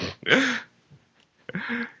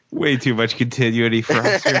 Way too much continuity for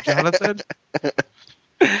us here, Jonathan.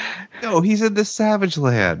 No, he's in the Savage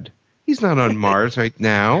Land. He's not on Mars right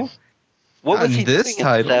now. What was he doing in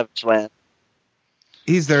the Savage Land?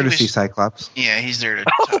 He's there to see Cyclops. Yeah, he's there to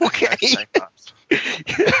okay. Cyclops.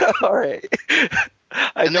 All right.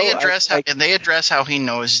 They address how he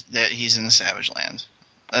knows that he's in the Savage Lands.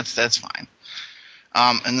 That's fine.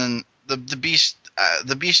 And then the Beast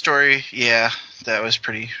story, yeah, that was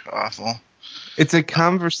pretty awful. It's a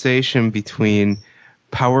conversation between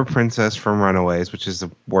Power Princess from Runaways, which is the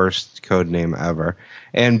worst code name ever,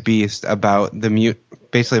 and Beast about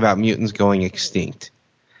basically about mutants going extinct.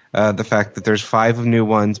 The fact that there's 5 new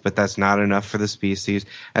ones, but that's not enough for the species,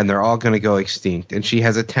 and they're all going to go extinct. And she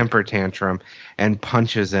has a temper tantrum and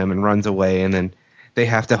punches him and runs away, and then they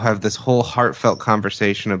have to have this whole heartfelt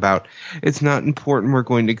conversation about, it's not important we're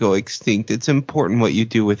going to go extinct. It's important what you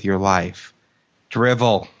do with your life.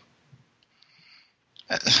 Drivel.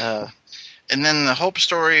 And then the Hope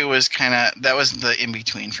story was that was the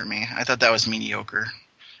in-between for me. I thought that was mediocre.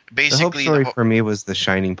 Basically, the Hope story for me was the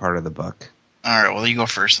shining part of the book. All right, well, you go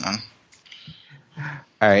first then.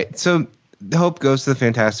 All right, so Hope goes to the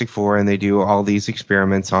Fantastic Four, and they do all these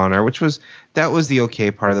experiments on her, that was the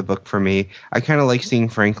okay part of the book for me. I kind of like seeing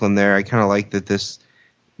Franklin there. I kind of like that this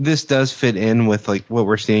does fit in with like what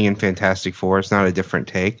we're seeing in Fantastic Four. It's not a different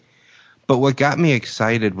take. But what got me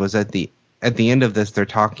excited was at the end of this, they're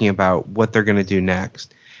talking about what they're going to do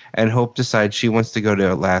next, and Hope decides she wants to go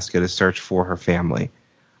to Alaska to search for her family.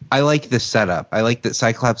 I like this setup. I like that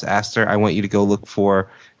Cyclops asked her, I want you to go look for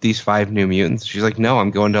these 5 new mutants. She's like, no, I'm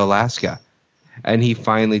going to Alaska. And he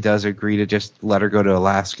finally does agree to just let her go to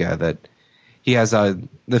Alaska. That he has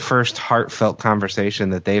the first heartfelt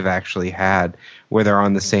conversation that they've actually had where they're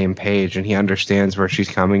on the same page and he understands where she's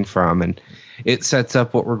coming from. And it sets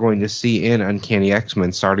up what we're going to see in Uncanny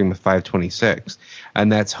X-Men starting with 526.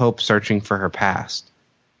 And that's Hope searching for her past.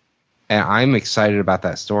 And I'm excited about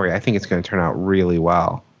that story. I think it's going to turn out really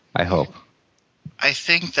well. I hope. I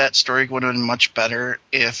think that story would have been much better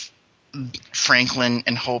if Franklin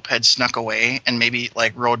and Hope had snuck away and maybe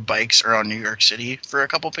like rode bikes around New York City for a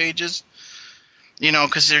couple pages. You know,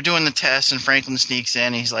 because they're doing the test and Franklin sneaks in.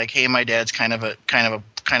 And he's like, "Hey, my dad's kind of a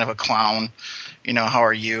clown. You know, how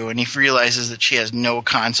are you?" And he realizes that she has no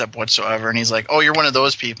concept whatsoever. And he's like, "Oh, you're one of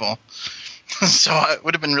those people." So it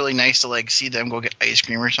would have been really nice to like see them go get ice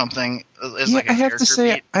cream or something. As like a I have to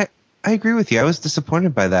say, I agree with you. I was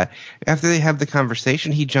disappointed by that. After they have the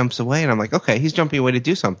conversation, he jumps away, and I'm like, okay, he's jumping away to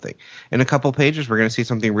do something. In a couple pages, we're going to see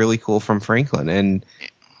something really cool from Franklin, and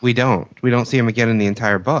we don't. We don't see him again in the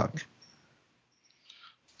entire book.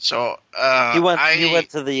 So he went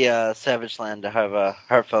to the Savage Land to have a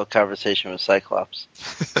heartfelt conversation with Cyclops.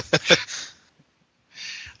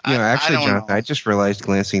 Actually, Jonathan, I just realized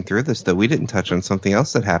glancing through this that we didn't touch on something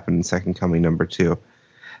else that happened in Second Coming #2.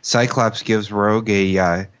 Cyclops gives Rogue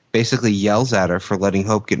basically yells at her for letting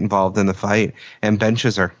Hope get involved in the fight and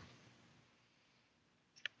benches her.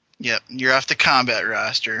 Yep, you're off the combat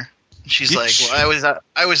roster. She's like, "Well,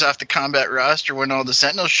 I was off the combat roster when all the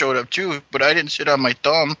Sentinels showed up too, but I didn't sit on my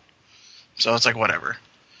thumb." So it's like, whatever.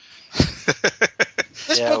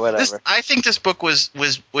 Whatever. I think this book was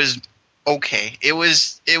okay. It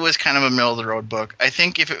was kind of a middle of the road book. I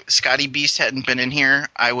think if Scotty Beast hadn't been in here,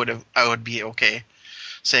 I would be okay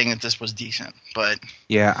saying that this was decent. But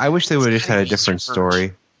yeah, I wish they would have just had a different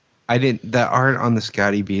story. The art on the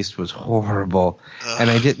Scotty Beast was horrible, and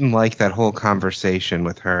I didn't like that whole conversation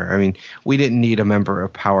with her. I mean, we didn't need a member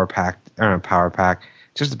of Power Pack,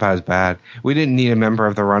 just about as bad. We didn't need a member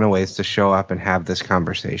of the Runaways to show up and have this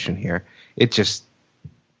conversation here. It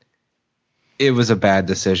was a bad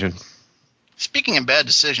decision. Speaking of bad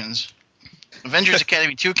decisions, Avengers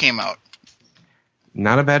Academy 2 came out.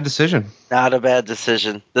 Not a bad decision. Not a bad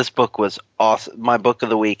decision. This book was awesome. My book of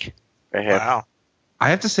the week right here. Wow. I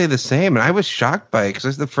have to say the same, and I was shocked by it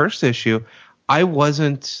because the first issue, I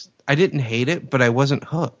didn't hate it, but I wasn't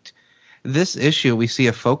hooked. This issue, we see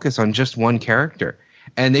a focus on just one character,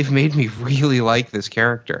 and they've made me really like this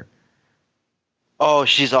character. Oh,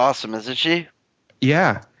 she's awesome, isn't she?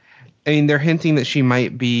 Yeah. I mean, they're hinting that she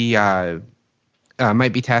might be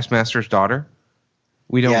Taskmaster's daughter.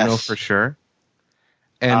 We don't know for sure.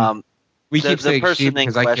 And we keep saying she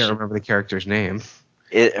because I can't remember the character's name.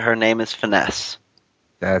 Her name is Finesse.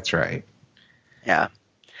 That's right. Yeah.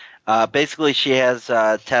 Basically, she has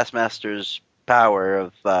Taskmaster's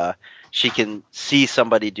power of she can see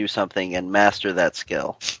somebody do something and master that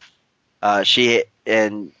skill. She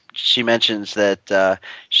mentions that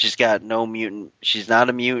she's got no mutant. She's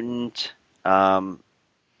not a mutant.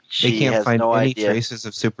 They can't find any traces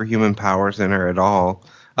of superhuman powers in her at all,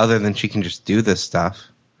 other than she can just do this stuff.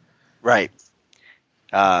 Right.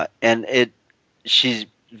 And she's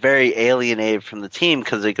very alienated from the team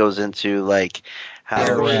because it goes into like how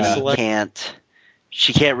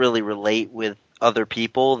she can't really relate with other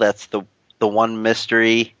people. That's the one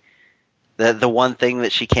mystery, the one thing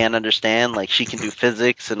that she can't understand. Like she can do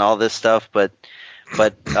physics and all this stuff, but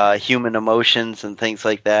human emotions and things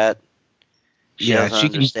like that, she doesn't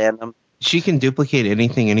understand them. She can duplicate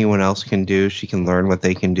anything anyone else can do. She can learn what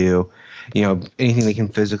they can do, anything they can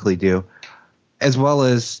physically do. As well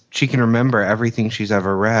as she can remember everything she's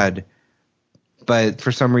ever read, but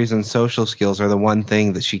for some reason social skills are the one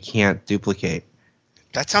thing that she can't duplicate.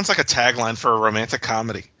 That sounds like a tagline for a romantic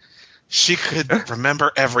comedy. She could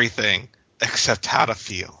remember everything except how to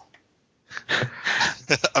feel.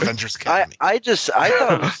 Avengers Academy. I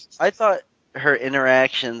thought her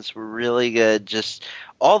interactions were really good, just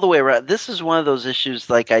all the way around. This is one of those issues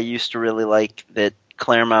like I used to really like that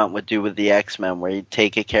Claremont would do with the X-Men, where he'd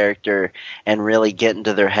take a character and really get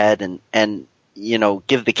into their head and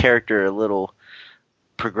give the character a little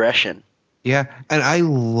progression. Yeah, and I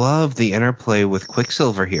love the interplay with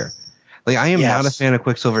Quicksilver here. Like, I am not a fan of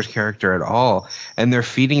Quicksilver's character at all, and they're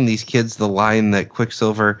feeding these kids the line that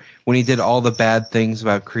Quicksilver, when he did all the bad things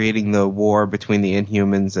about creating the war between the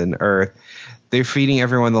Inhumans and Earth, they're feeding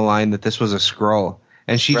everyone the line that this was a Skrull,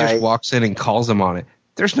 and she just walks in and calls him on it.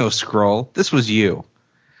 There's no Skrull. This was you.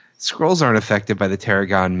 Skrulls aren't affected by the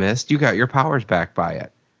Tarragon Mist. You got your powers back by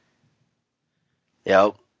it.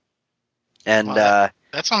 Yep. And that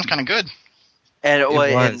sounds kind of good. And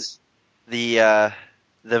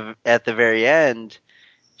at the very end,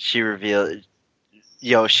 she revealed,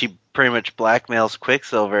 she pretty much blackmails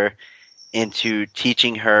Quicksilver into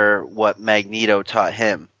teaching her what Magneto taught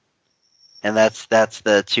him, and that's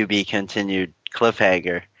the to be continued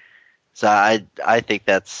cliffhanger. So I think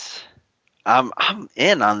I'm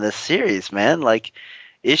in on this series, man. Like,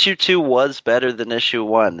 issue 2 was better than issue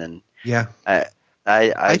 1, and Yeah.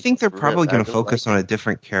 I think they're probably going to focus on a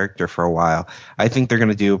different character for a while. I think they're going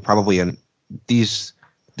to do probably this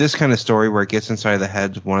kind of story where it gets inside the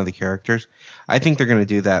head of one of the characters. I think they're going to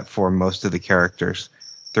do that for most of the characters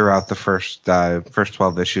throughout the first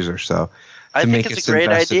 12 issues or so. I think it's a great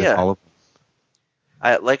idea.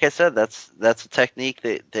 Like I said, that's a technique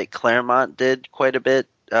that Claremont did quite a bit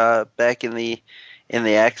back in the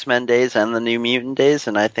X-Men days and the New Mutant days,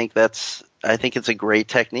 and I think it's a great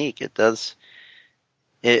technique.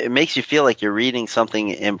 It makes you feel like you're reading something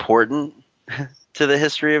important to the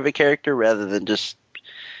history of a character rather than just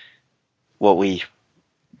what we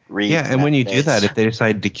read. Yeah, and when you do that, if they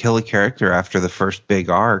decide to kill a character after the first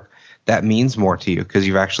big arc, that means more to you because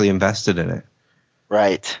you've actually invested in it.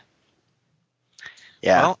 Right.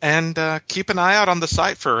 Yeah. Well, and keep an eye out on the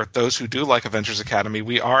site for those who do like Avengers Academy.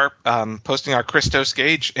 We are posting our Christos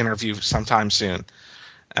Gage interview sometime soon,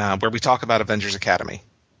 where we talk about Avengers Academy.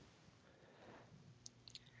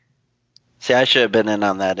 See, I should have been in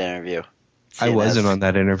on that interview. I wasn't on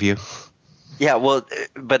that interview. Yeah, well,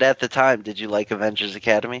 but at the time, did you like Avengers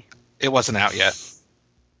Academy? It wasn't out yet.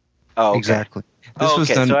 Oh, okay. Exactly. So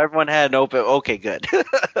everyone had an open. Okay, good.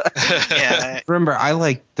 Yeah. Remember,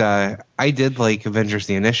 I did like Avengers: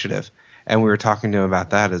 The Initiative, and we were talking to him about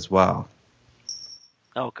that as well.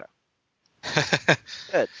 Okay.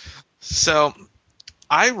 Good. So,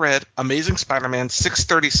 I read Amazing Spider-Man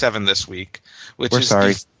 637 this week, which We're is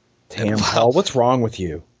sorry. Damn, Paul, what's wrong with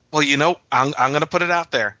you? Well, I'm going to put it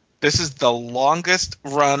out there. This is the longest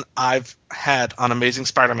run I've had on Amazing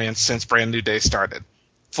Spider-Man since Brand New Day started.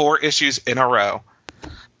 4 issues in a row.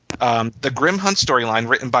 The Grim Hunt storyline,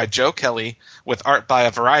 written by Joe Kelly, with art by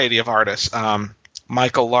a variety of artists,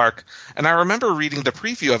 Michael Lark. And I remember reading the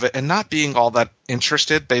preview of it and not being all that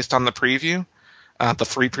interested based on the preview, the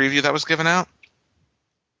free preview that was given out.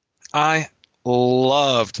 I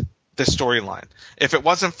loved this storyline. If it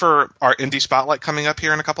wasn't for our Indie Spotlight coming up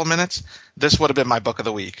here in a couple of minutes, this would have been my book of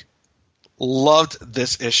the week. Loved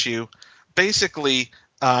this issue. Basically,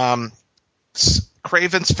 Kraven's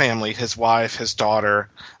family, his wife, his daughter,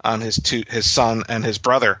 his son, and his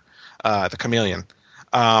brother, the Chameleon,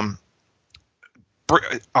 are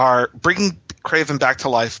bringing Kraven back to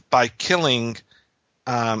life by killing.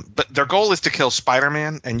 But their goal is to kill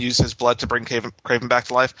Spider-Man and use his blood to bring Kraven back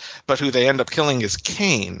to life. But who they end up killing is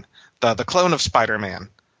Kane, the clone of Spider-Man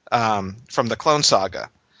from the Clone Saga.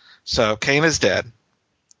 So Kane is dead.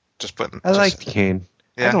 I liked Kane.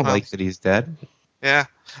 Yeah, I don't like that he's dead. Yeah.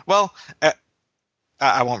 Well,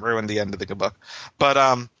 I won't ruin the end of the good book.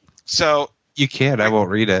 But so you can't. I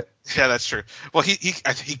won't read it. Yeah, that's true. Well,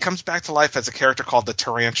 he comes back to life as a character called the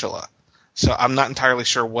Tarantula. So I'm not entirely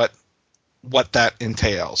sure what that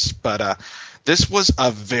entails, but this was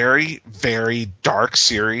a very, very dark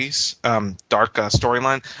series, dark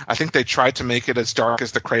storyline. I think they tried to make it as dark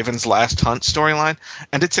as the Kraven's Last Hunt storyline,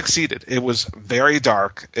 and it succeeded. It was very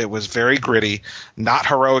dark. It was very gritty, not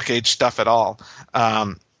heroic age stuff at all.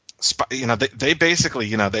 They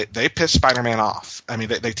basically, they piss Spider-Man off. I mean,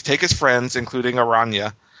 they take his friends, including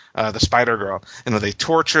Aranya, the Spider-Girl. They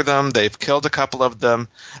torture them. They've killed a couple of them,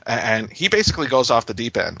 and he basically goes off the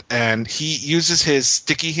deep end. And he uses his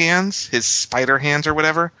sticky hands, his spider hands or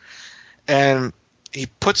whatever, and he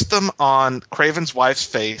puts them on Kraven's wife's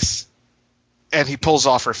face, and he pulls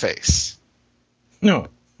off her face. No,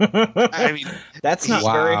 I mean, that's not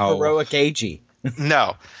very heroic agey.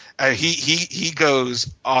 No. He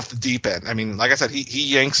goes off the deep end. I mean, like I said,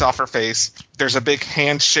 he yanks off her face. There's a big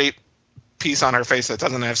hand-shaped piece on her face that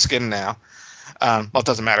doesn't have skin now. Well, it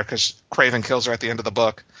doesn't matter because Kraven kills her at the end of the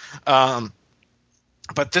book.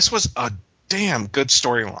 But this was a damn good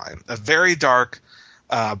storyline. A very dark,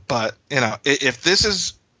 but if this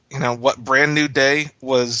is what Brand New Day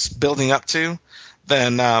was building up to,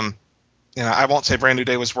 then I won't say Brand New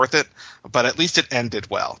Day was worth it, but at least it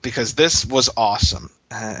ended well because this was awesome.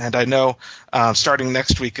 And I know starting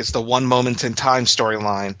next week is the One Moment in Time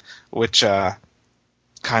storyline, which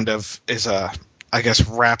kind of is I guess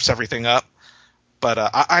wraps everything up. But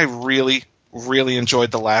I really, really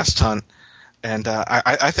enjoyed The Last Hunt, and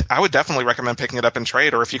I would definitely recommend picking it up in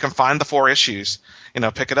trade, or if you can find the 4 issues,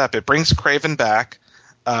 pick it up. It brings Kraven back,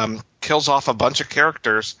 kills off a bunch of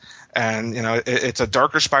characters, and it's a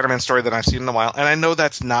darker Spider-Man story than I've seen in a while. And I know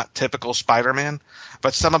that's not typical Spider-Man,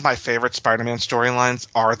 but some of my favorite Spider-Man storylines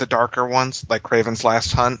are the darker ones, like Kraven's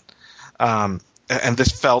Last Hunt, and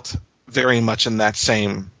this felt very much in that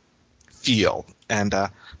same feel, and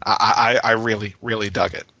I really, really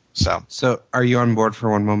dug it. So, are you on board for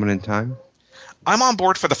One Moment in Time? I'm on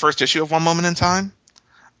board for the first issue of One Moment in Time.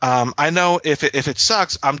 I know if it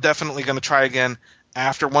sucks, I'm definitely going to try again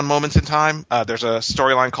after One Moment in Time. There's a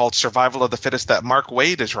storyline called Survival of the Fittest that Mark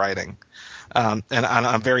Waid is writing, and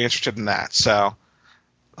I'm very interested in that. So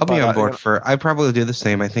I'll be on board for. I probably do the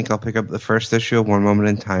same. I think I'll pick up the first issue of One Moment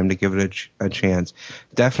in Time to give it a chance.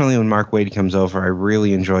 Definitely when Mark Waid comes over, I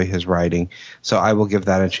really enjoy his writing, so I will give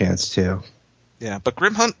that a chance too. Yeah, but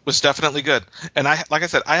Grim Hunt was definitely good. And like I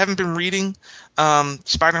said, I haven't been reading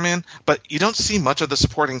Spider-Man, but you don't see much of the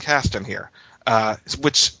supporting cast in here,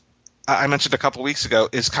 which I mentioned a couple weeks ago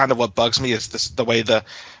is kind of what bugs me is the way the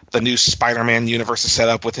new Spider-Man universe is set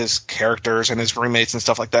up with his characters and his roommates and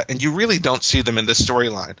stuff like that. And you really don't see them in this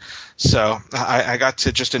storyline. So I got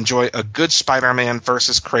to just enjoy a good Spider-Man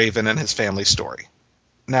versus Kraven and his family story.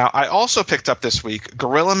 Now, I also picked up this week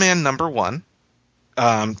Gorilla Man #1.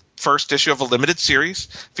 First issue of a limited series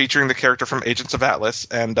featuring the character from Agents of Atlas,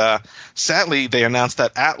 and sadly they announced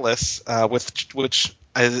that Atlas, which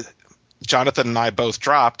Jonathan and I both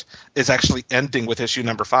dropped, is actually ending with issue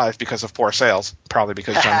 #5 because of poor sales, probably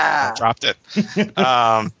because Jonathan dropped it.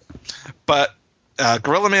 But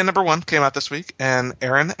Gorilla Man #1 came out this week, and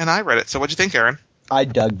Aaron and I read it. So what'd you think, Aaron? I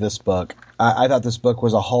dug this book. I thought this book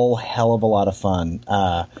was a whole hell of a lot of fun.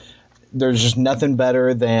 There's just nothing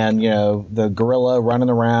better than, the gorilla running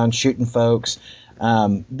around shooting folks.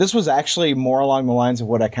 This was actually more along the lines of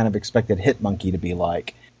what I kind of expected Hit Monkey to be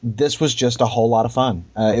like. This was just a whole lot of fun.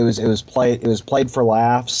 It was played for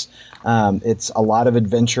laughs. It's a lot of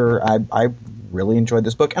adventure. I really enjoyed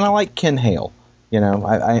this book, and I like Ken Hale.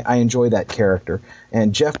 I enjoy that character.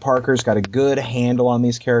 And Jeff Parker's got a good handle on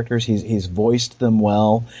these characters. He's voiced them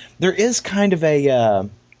well. There is kind of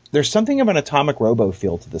there's something of an Atomic Robo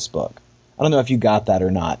feel to this book. I don't know if you got that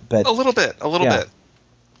or not, but a little bit.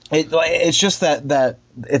 It's just that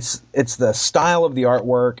it's the style of the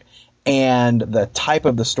artwork and the type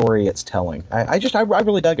of the story it's telling. I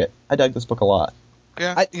really dug it. I dug this book a lot.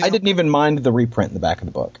 Yeah, I didn't even mind the reprint in the back of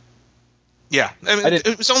the book. Yeah, I mean,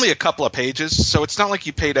 it was only a couple of pages, so it's not like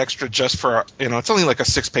you paid extra just for it's only like a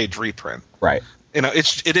 6-page reprint. Right.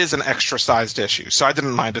 It is an extra sized issue, so I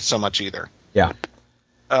didn't mind it so much either. Yeah.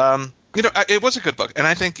 It was a good book, and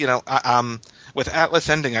I think with Atlas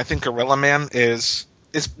ending, I think Gorilla Man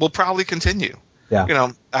will probably continue.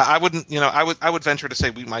 Yeah. I would venture to say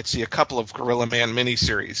we might see a couple of Gorilla Man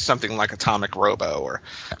miniseries, something like Atomic Robo or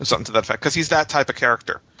something to that effect, because he's that type of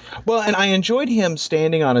character. Well, and I enjoyed him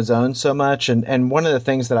standing on his own so much, and one of the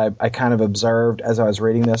things that I kind of observed as I was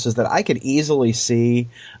reading this is that I could easily see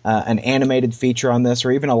an animated feature on this,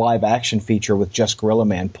 or even a live-action feature with just Gorilla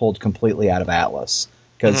Man pulled completely out of Atlas.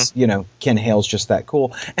 Because, Ken Hale's just that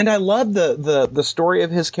cool. And I love the story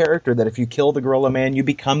of his character, that if you kill the Gorilla Man, you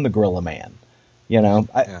become the Gorilla Man.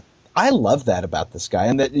 I love that about this guy,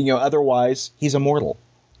 and that otherwise he's immortal.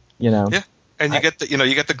 Yeah, and you get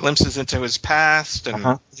the glimpses into his past,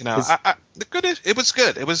 and it was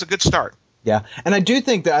good. It was a good start. Yeah, and I do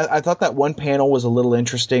think that I thought that one panel was a little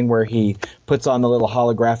interesting where he puts on the little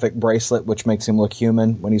holographic bracelet, which makes him look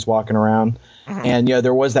human when he's walking around. Mm-hmm. And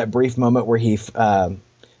there was that brief moment where he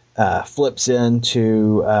flips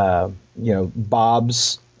into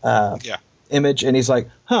Bob's image, and he's like,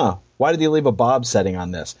 "Huh, why did he leave a Bob setting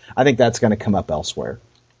on this?" I think that's going to come up elsewhere.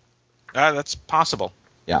 That's possible.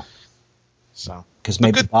 Yeah. So because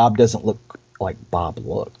maybe Bob doesn't look like Bob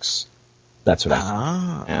looks. That's what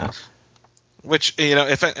yeah. Which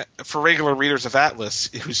if for regular readers of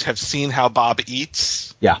Atlas who have seen how Bob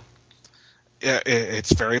eats,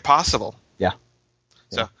 it's very possible. Yeah.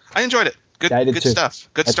 So I enjoyed it. Good stuff.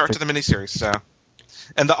 Good start to the miniseries. So,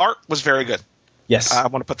 and the art was very good. Yes, I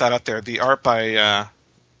want to put that out there. The art by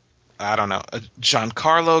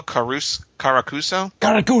Giancarlo Caracuso.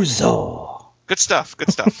 Good stuff.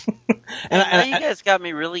 and you guys got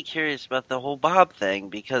me really curious about the whole Bob thing,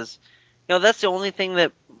 because that's the only thing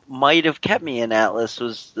that might have kept me in Atlas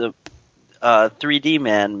was the 3D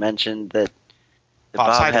man mentioned that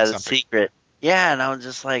Bob had a secret. Yeah, and I was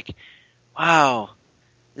just like, wow,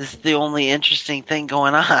 this is the only interesting thing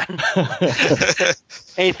going on.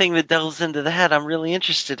 Anything that delves into that, I'm really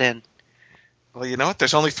interested in. Well, you know what?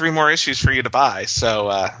 There's only 3 more issues for you to buy,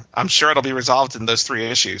 so I'm sure it'll be resolved in those 3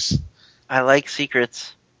 issues. I like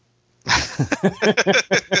secrets.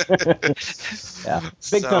 Yeah,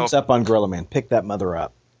 big thumbs up on Gorilla Man. Pick that mother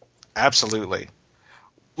up. Absolutely.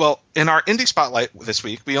 Well, in our Indie Spotlight this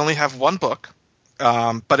week, we only have one book,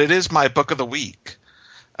 but it is my book of the week.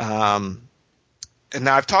 And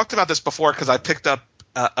now I've talked about this before because I picked up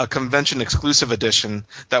a convention exclusive edition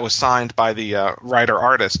that was signed by the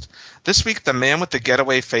writer-artist. This week, The Man with the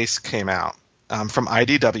Getaway Face came out from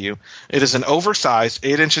IDW. It is an oversized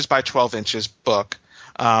 8 inches by 12 inches book,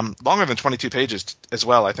 longer than 22 pages as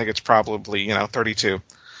well. I think it's probably 32.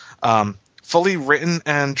 Fully written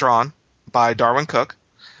and drawn by Darwin Cook,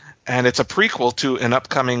 and it's a prequel to an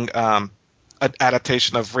upcoming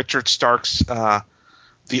adaptation of Richard Stark's The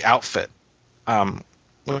Outfit,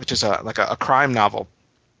 which is like a crime novel.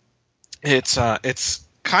 It's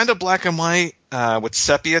kind of black and white with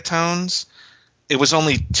sepia tones. It was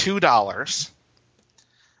only $2.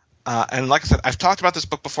 And like I said, I've talked about this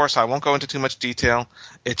book before, so I won't go into too much detail.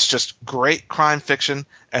 It's just great crime fiction,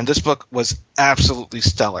 and this book was absolutely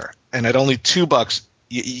stellar. And at only $2,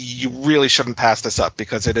 you really shouldn't pass this up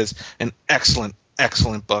because it is an excellent,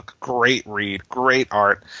 excellent book. Great read, great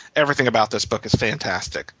art. Everything about this book is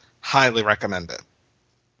fantastic. Highly recommend it.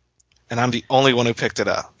 And I'm the only one who picked it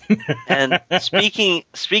up. And speaking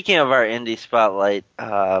of our indie spotlight,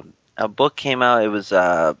 a book came out. It was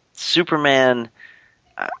Superman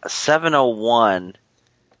 701.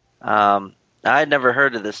 I had never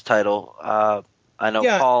heard of this title. I know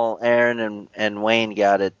Paul, Aaron, and Wayne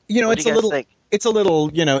got it. It's a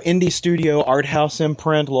little indie studio art house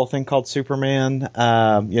imprint, a little thing called Superman.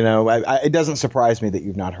 It doesn't surprise me that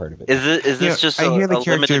you've not heard of it. Is this just a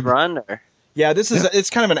limited run? Or? Yeah, this is it's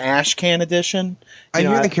kind of an ash can edition. I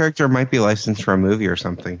hear the character might be licensed for a movie or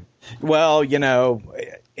something. Well,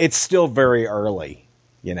 it's still very early,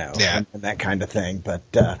 and that kind of thing. But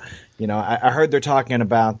I heard they're talking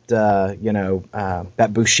about that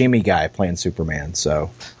Buscemi guy playing Superman. So,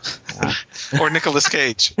 or Nicolas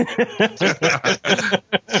Cage. I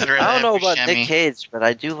don't know about Nick Cage, but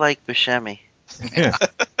I do like Buscemi. Yeah.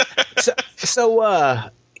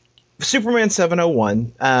 So Superman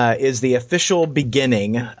 701 is the official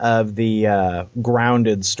beginning of the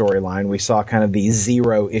Grounded storyline. We saw kind of the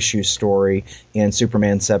 0-issue story in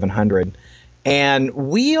Superman 700. And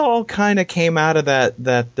we all kind of came out of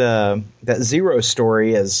that Zero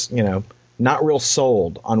story as, not real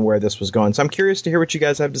sold on where this was going. So I'm curious to hear what you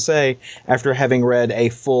guys have to say after having read a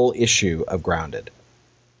full issue of Grounded.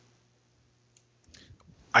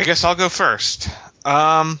 I guess I'll go first.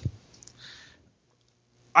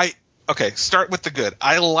 Start with the good.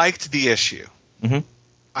 I liked the issue. Mm-hmm.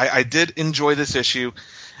 I did enjoy this issue.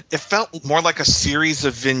 It felt more like a series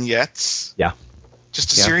of vignettes. Yeah.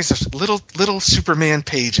 Just a series of little Superman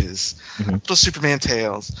pages, little Superman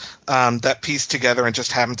tales that pieced together and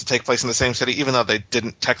just happened to take place in the same city, even though they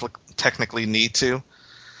didn't technically need to.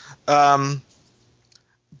 But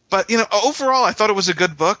overall, I thought it was a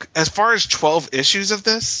good book. As far as 12 issues of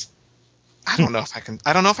this, I don't know if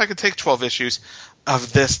I can take 12 issues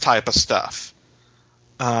of this type of stuff.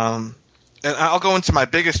 And I'll go into my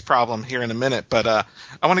biggest problem here in a minute, but I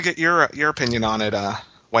want to get your opinion on it,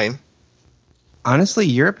 Wayne. Honestly,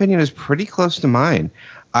 your opinion is pretty close to mine.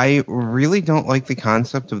 I really don't like the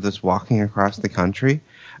concept of this walking across the country,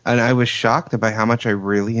 and I was shocked by how much I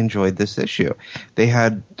really enjoyed this issue. They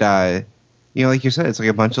had, like you said, it's like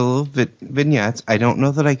a bunch of little vignettes. I don't know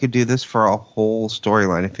that I could do this for a whole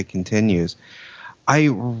storyline if it continues. I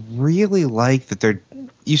really like that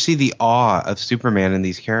you see the awe of Superman in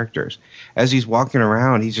these characters. As he's walking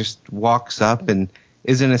around, he just walks up and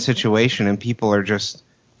is in a situation, and people are just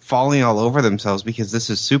falling all over themselves because this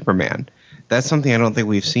is Superman. That's something I don't think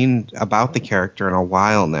we've seen about the character in a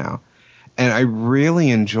while now. And I really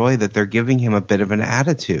enjoy that they're giving him a bit of an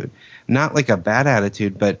attitude. Not like a bad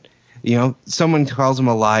attitude, but, someone calls him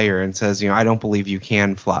a liar and says, I don't believe you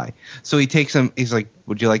can fly. So he takes him, he's like,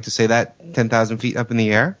 would you like to say that 10,000 feet up in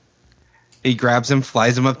the air? He grabs him,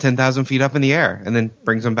 flies him up 10,000 feet up in the air, and then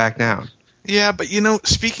brings him back down. Yeah, but,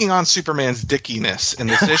 speaking on Superman's dickiness in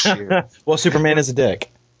this issue. Well, Superman is a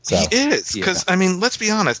dick. So. He is, because, let's be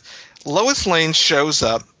honest. Lois Lane shows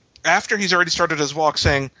up after he's already started his walk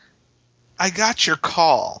saying, I got your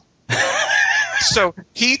call. So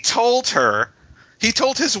he told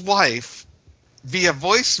his wife via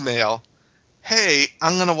voicemail, hey,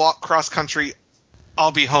 I'm going to walk cross country.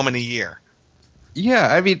 I'll be home in a year.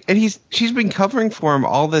 Yeah, and she's been covering for him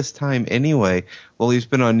all this time anyway. Well, he's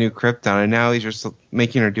been on New Krypton, and now he's just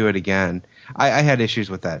making her do it again. I had issues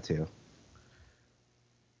with that, too.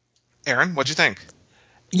 Aaron, what'd you think?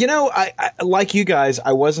 I like you guys,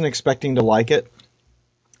 I wasn't expecting to like it,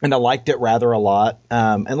 and I liked it rather a lot.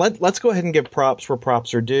 And let's go ahead and give props where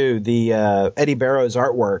props are due. The Eddie Barrows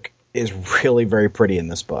artwork is really very pretty in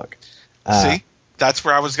this book. See, that's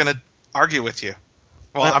where I was going to argue with you.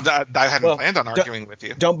 Well, I hadn't planned on arguing with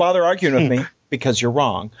you. Don't bother arguing with me. because you're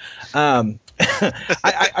wrong. I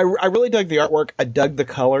really dug the artwork. I dug the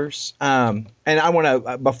colors. And I want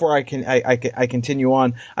to, before I continue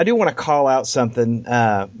on, I do want to call out something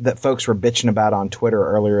that folks were bitching about on Twitter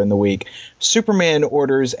earlier in the week. Superman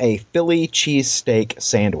orders a Philly cheesesteak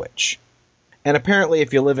sandwich. And apparently,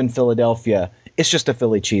 if you live in Philadelphia, it's just a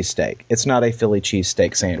Philly cheesesteak. It's not a Philly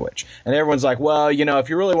cheesesteak sandwich. And everyone's like, well, if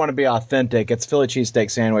you really want to be authentic, it's Philly cheesesteak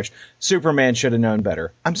sandwich. Superman should have known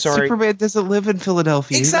better. I'm sorry. Superman doesn't live in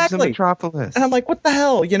Philadelphia. Exactly. He lives in Metropolis. And I'm like, what the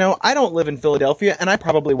hell? I don't live in Philadelphia, and I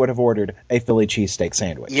probably would have ordered a Philly cheesesteak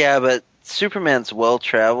sandwich. Yeah, but Superman's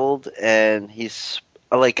well-traveled, and he's...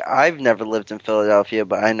 Like, I've never lived in Philadelphia,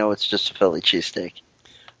 but I know it's just a Philly cheesesteak.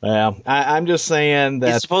 Well, I'm just saying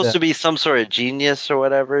that... He's supposed to be some sort of genius or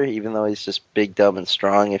whatever, even though he's just big, dumb, and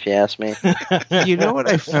strong, if you ask me. You know what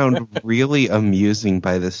I found really amusing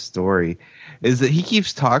by this story is that he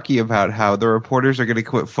keeps talking about how the reporters are going to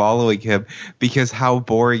quit following him because how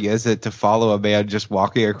boring is it to follow a man just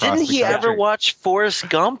walking across the country. Didn't he ever watch Forrest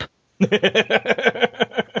Gump?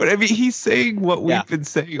 But I mean, he's saying what we've been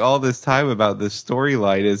saying all this time about this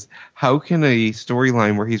storyline is how can a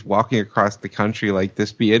storyline where he's walking across the country like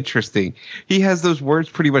this be interesting? He has those words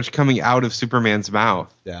pretty much coming out of Superman's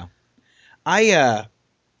mouth. Yeah. I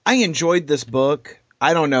enjoyed this book.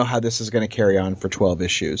 I don't know how this is going to carry on for 12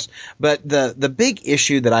 issues. But the big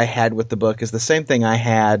issue that I had with the book is the same thing I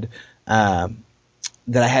had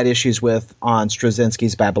issues with on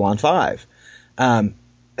Straczynski's Babylon 5.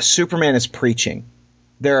 Superman is preaching.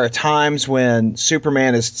 There are times when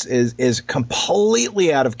Superman is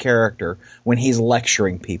completely out of character when he's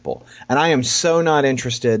lecturing people, and I am so not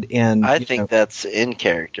interested in. I think that's in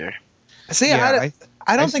character. See, yeah,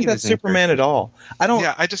 I don't think that's Superman at all. I don't.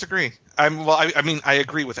 Yeah, I disagree. I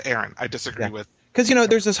agree with Aaron. I disagree with. Because,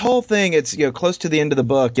 there's this whole thing, it's, close to the end of the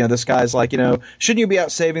book, this guy's like, shouldn't you be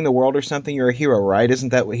out saving the world or something? You're a hero, right? Isn't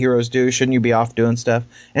that what heroes do? Shouldn't you be off doing stuff?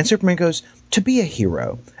 And Superman goes, to be a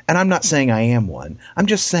hero, and I'm not saying I am one, I'm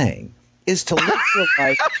just saying, is to live your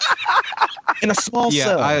life in a small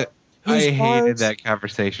cell. I hated that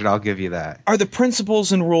conversation, I'll give you that. Are the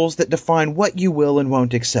principles and rules that define what you will and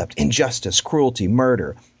won't accept. Injustice, cruelty,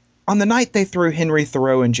 murder. On the night they threw Henry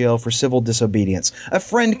Thoreau in jail for civil disobedience, a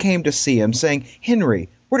friend came to see him, saying, Henry,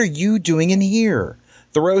 what are you doing in here?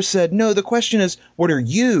 Thoreau said, no, the question is, what are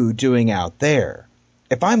you doing out there?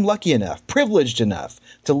 If I'm lucky enough, privileged enough,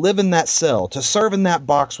 to live in that cell, to serve in that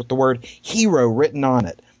box with the word hero written on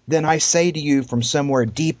it, then I say to you from somewhere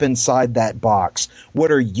deep inside that box,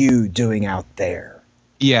 what are you doing out there?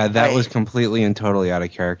 Yeah, that was completely and totally out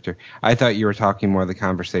of character. I thought you were talking more of the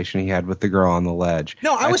conversation he had with the girl on the ledge.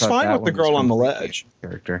 No, I was fine with the girl on the ledge.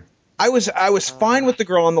 Character. I was fine with the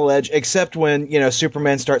girl on the ledge, except when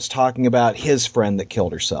Superman starts talking about his friend that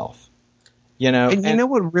killed herself. And you know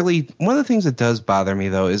what really one of the things that does bother me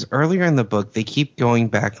though is earlier in the book they keep going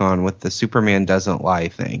back on with the Superman doesn't lie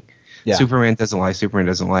thing. Yeah. Superman doesn't lie. Superman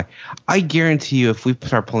doesn't lie. I guarantee you, if we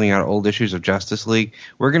start pulling out old issues of Justice League,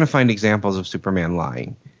 we're going to find examples of Superman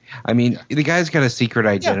lying. I mean, the guy's got a secret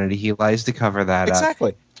identity. Yeah. He lies to cover that up.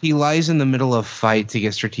 Exactly. He lies in the middle of fight to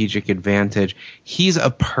get strategic advantage. He's a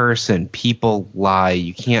person. People lie.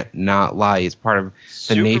 You can't not lie. It's part of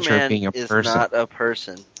the nature of being a person. Superman is not a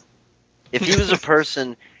person. If he was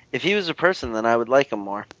a person, then I would like him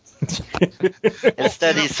more.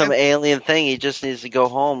 Instead, he's some alien thing. He just needs to go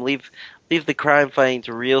home. Leave the crime fighting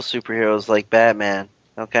to real superheroes like Batman.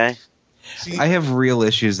 Okay. I have real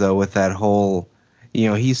issues though with that whole,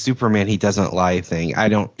 he's Superman. He doesn't lie thing. I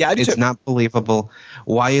don't. Yeah, it's not believable.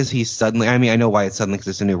 Why is he suddenly? I mean, I know why it's suddenly because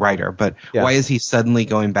it's a new writer, but why is he suddenly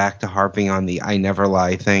going back to harping on the "I never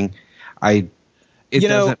lie" thing? It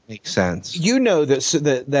doesn't make sense.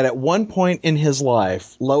 That at one point in his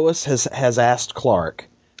life, Lois has asked Clark,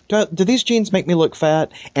 do these jeans make me look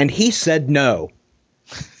fat? And he said no.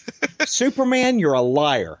 Superman, you're a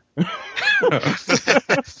liar.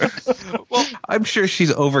 Well, I'm sure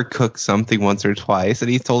she's overcooked something once or twice,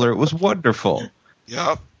 and he told her it was wonderful.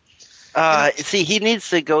 Yep. See, he needs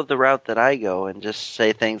to go the route that I go and just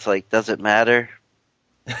say things like, does it matter?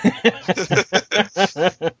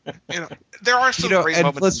 There are some great and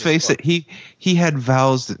moments. Let's face it, he had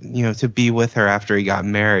vows, to be with her after he got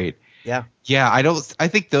married. Yeah. Yeah, I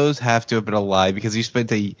think those have to have been a lie because he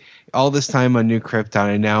spent all this time on New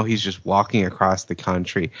Krypton and now he's just walking across the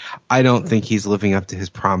country. I don't think he's living up to his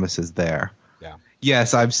promises there. Yeah.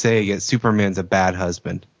 Yes, I'm saying it. Superman's a bad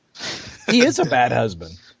husband. He is a bad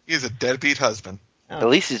husband. He is a deadbeat husband. At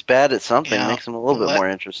least he's bad at something. Yeah. Makes him a little bit more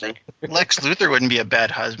interesting. Lex Luthor wouldn't be a bad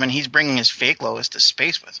husband. He's bringing his fake Lois to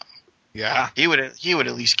space with him. Yeah. He would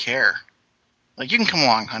at least care. Like, you can come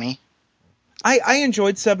along, honey. I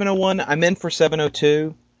enjoyed 701. I'm in for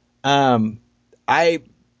 702.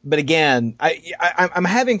 But again, I'm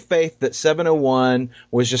having faith that 701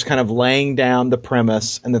 was just kind of laying down the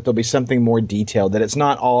premise, and that there'll be something more detailed. That it's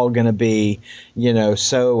not all going to be,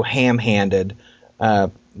 so ham-handed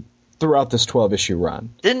throughout this 12-issue run.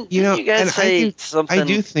 Didn't you guys say something? I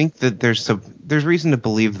do think that there's reason to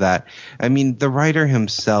believe that. I mean, the writer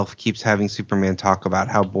himself keeps having Superman talk about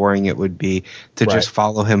how boring it would be to just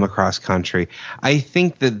follow him across country. I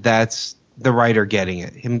think that that's the writer getting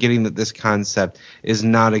it, him getting that this concept is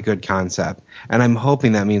not a good concept. And I'm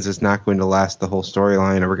hoping that means it's not going to last the whole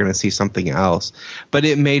storyline, or we're going to see something else. But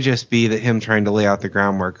it may just be that him trying to lay out the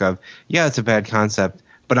groundwork of, yeah, it's a bad concept,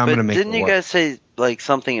 but I'm going to make it work. Didn't you guys say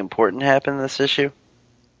something important happened in this issue?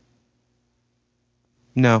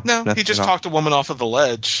 No, he just talked a woman off of a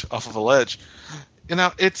ledge. I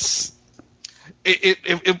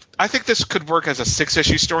think this could work as a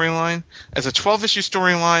 6-issue storyline. As a 12-issue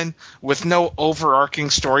storyline with no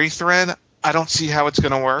overarching story thread, I don't see how it's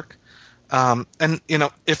going to work. And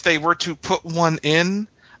if they were to put one in,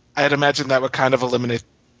 I'd imagine that would kind of eliminate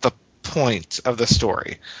the point of the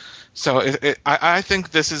story. So I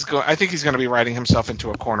think I think he's going to be writing himself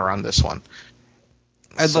into a corner on this one.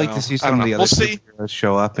 I'd like to see some of the other superheroes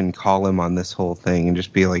show up and call him on this whole thing and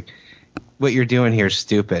just be like, "What you're doing here is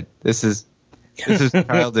stupid. This is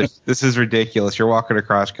childish. This is ridiculous. You're walking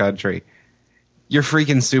across country. You're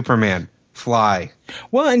freaking Superman. Fly."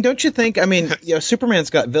 Well, and don't you think? I mean,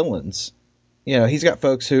 Superman's got villains. He's got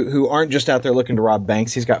folks who aren't just out there looking to rob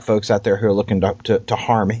banks. He's got folks out there who are looking to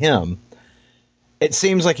harm him. It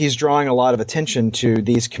seems like he's drawing a lot of attention to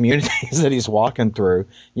these communities that he's walking through.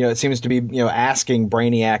 It seems to be, asking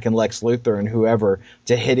Brainiac and Lex Luthor and whoever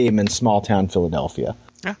to hit him in small town Philadelphia.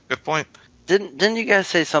 Yeah, good point. Didn't you guys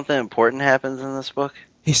say something important happens in this book?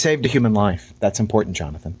 He saved a human life. That's important,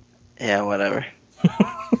 Jonathan. Yeah, whatever.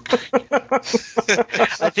 I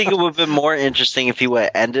think it would have been more interesting if he would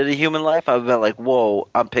have ended a human life. I would have been like, whoa,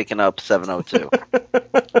 I'm picking up 702.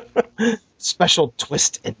 Special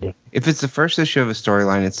twist ending. If it's the first issue of a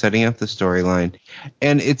storyline, it's setting up the storyline,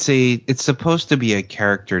 and it's supposed to be a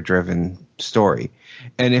character-driven story.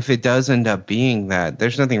 And if it does end up being that,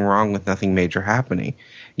 there's nothing wrong with nothing major happening.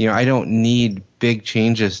 I don't need big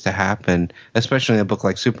changes to happen, especially in a book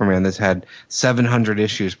like Superman that's had 700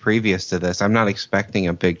 issues previous to this. I'm not expecting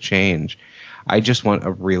a big change. I just want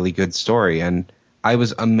a really good story, and I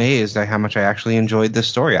was amazed at how much I actually enjoyed this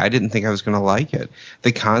story. I didn't think I was going to like it.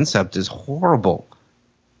 The concept is horrible,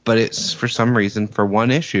 but it's, for some reason, for one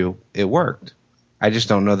issue, it worked. I just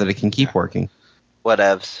don't know that it can keep working.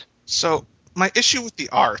 Whatevs. So, my issue with the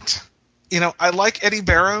art, I like Eddie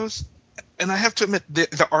Barrows, and I have to admit,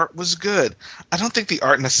 the art was good. I don't think the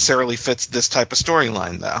art necessarily fits this type of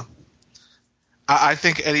storyline, though. I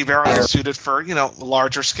think Eddie Barrows is suited for,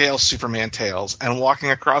 larger scale Superman tales, and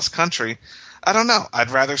walking across country. I don't know.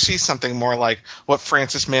 I'd rather see something more like what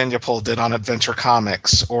Francis Manapul did on Adventure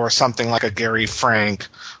Comics, or something like a Gary Frank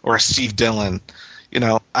or a Steve Dillon.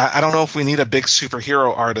 I don't know if we need a big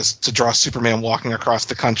superhero artist to draw Superman walking across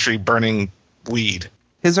the country burning weed.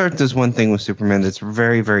 His art does one thing with Superman that's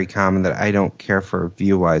very, very common that I don't care for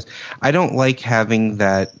view-wise. I don't like having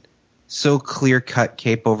that so clear-cut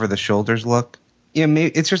cape over the shoulders look. Maybe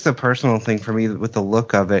it's just a personal thing for me with the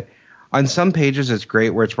look of it. On some pages, it's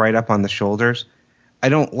great where it's right up on the shoulders. I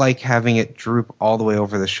don't like having it droop all the way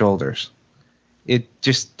over the shoulders. It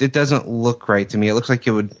doesn't look right to me. It looks like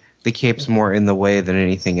the cape's more in the way than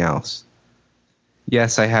anything else.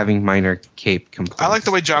 Yes, I'm having minor cape complaints. I like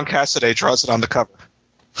the way John Cassaday draws it on the cover.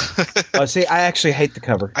 See, I actually hate the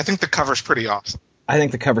cover. I think the cover's pretty awesome. I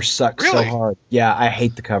think the cover sucks so hard. Yeah, I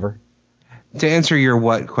hate the cover. To answer your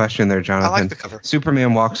what question there, Jonathan, I like the cover.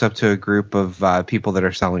 Superman walks up to a group of people that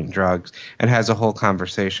are selling drugs and has a whole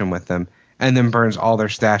conversation with them, and then burns all their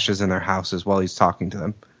stashes in their houses while he's talking to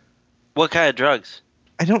them. What kind of drugs?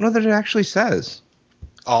 I don't know that it actually says.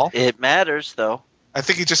 All? It matters, though. I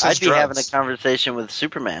think he just says I'd be drugs. having a conversation with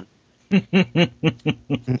Superman.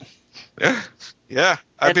 Yeah.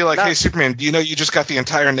 I'd be like, hey, Superman, do you know you just got the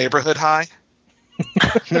entire neighborhood high?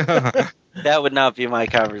 That would not be my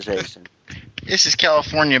conversation. This is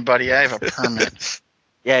California, buddy. I have a permit.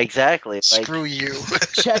 Yeah, exactly. Screw you.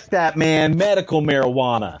 Check that, man. Medical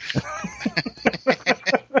marijuana.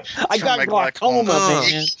 I got glaucoma,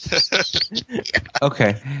 man.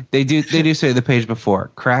 Okay, they do say the page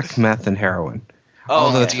before crack, meth, and heroin.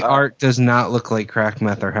 Although the art does not look like crack,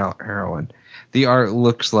 meth, or heroin. The art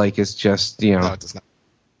looks like it's just No, it does not.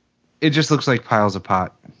 It just looks like piles of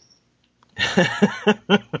pot.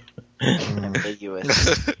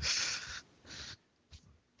 Ambiguous.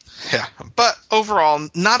 Yeah, but overall,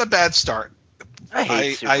 not a bad start. I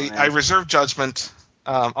hate Superman. I reserve judgment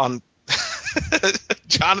on.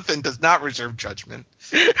 Jonathan does not reserve judgment.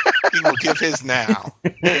 He will give his now.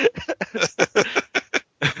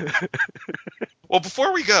 Well,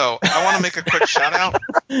 before we go, I want to make a quick shout out.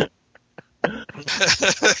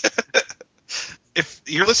 If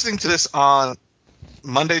you're listening to this on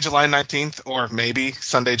Monday, July 19th, or maybe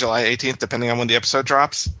Sunday, July 18th, depending on when the episode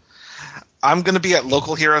drops, I'm going to be at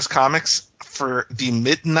Local Heroes Comics for the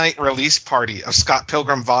midnight release party of Scott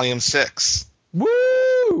Pilgrim Volume 6.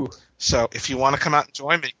 Woo! So if you want to come out and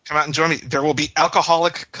join me, come out and join me. There will be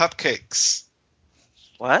alcoholic cupcakes.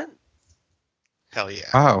 What? Hell yeah.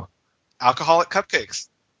 Oh. Alcoholic cupcakes.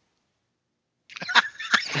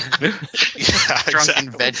 Yeah, Drunken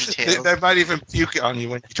exactly. VeggieTales. They might even puke on you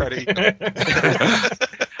when you try to eat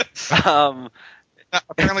them.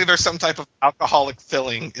 Apparently there's some type of alcoholic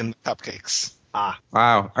filling in the cupcakes. Wow.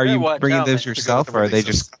 Are Hey, you watch bringing out, those man. yourself, or are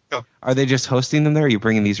they just hosting them there? Or are you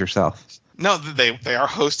bringing these yourself? No, they are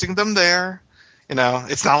hosting them there. You know,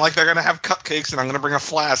 it's not like they're going to have cupcakes and I'm going to bring a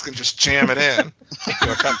flask and just jam it in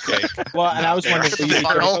to a cupcake. Well, and I was wondering,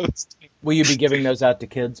 will you be giving those out to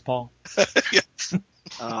kids, Paul?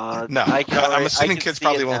 No, I I'm assuming can kids see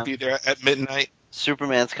probably it won't now. be there at midnight.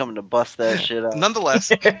 Superman's coming to bust that shit up. Nonetheless,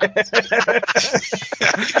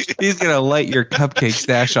 He's gonna light your cupcake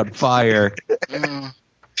stash on fire.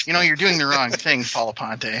 You know, you're doing the wrong thing, Paul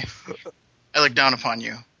Aponte. I look down upon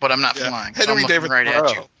you, but I'm not flying. So I'm Henry looking David right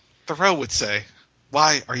at you. Thoreau would say,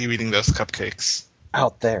 "Why are you eating those cupcakes?"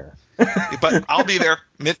 Out there. But I'll be there.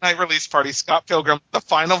 Midnight release party. Scott Pilgrim, the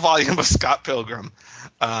final volume of Scott Pilgrim.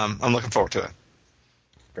 I'm looking forward to it.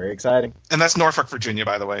 Very exciting. And that's Norfolk, Virginia,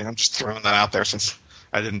 by the way. I'm just throwing that out there since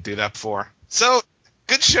I didn't do that before. So,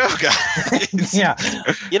 good show, guys. Yeah.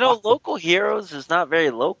 You know, Local Heroes is not very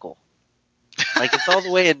local. Like, it's all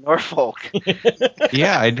the way in Norfolk.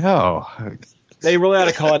 Yeah, I know. They really ought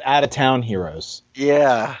to call it out-of-town heroes.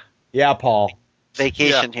 Yeah. Yeah, Paul.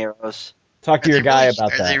 Vacation heroes. Talk to your guy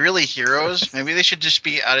about Are they that. really heroes? Maybe they should just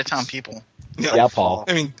be out-of-town people. Yeah, Paul.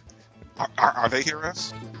 I mean, are they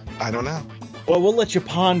heroes? I don't know. Well, we'll let you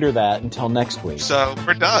ponder that until next week. So,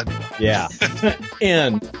 we're done. Yeah.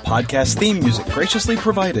 End. Podcast theme music graciously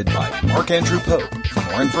provided by Mark Andrew Pope. For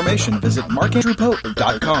more information, visit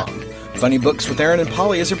markandrewpope.com. Funny Books with Aaron and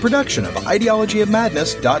Polly is a production of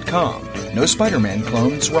ideologyofmadness.com. No Spider-Man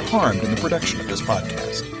clones were harmed in the production of this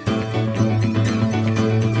podcast.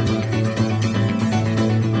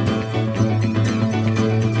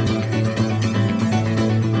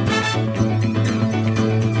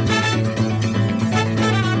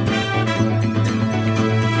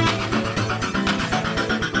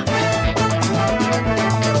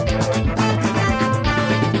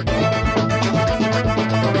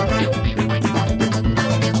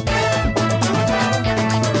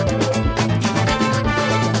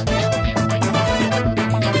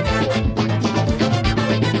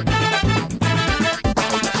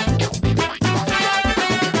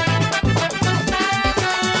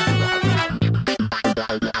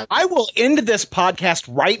 I will end this podcast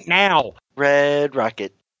right now. Red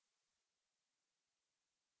Rocket.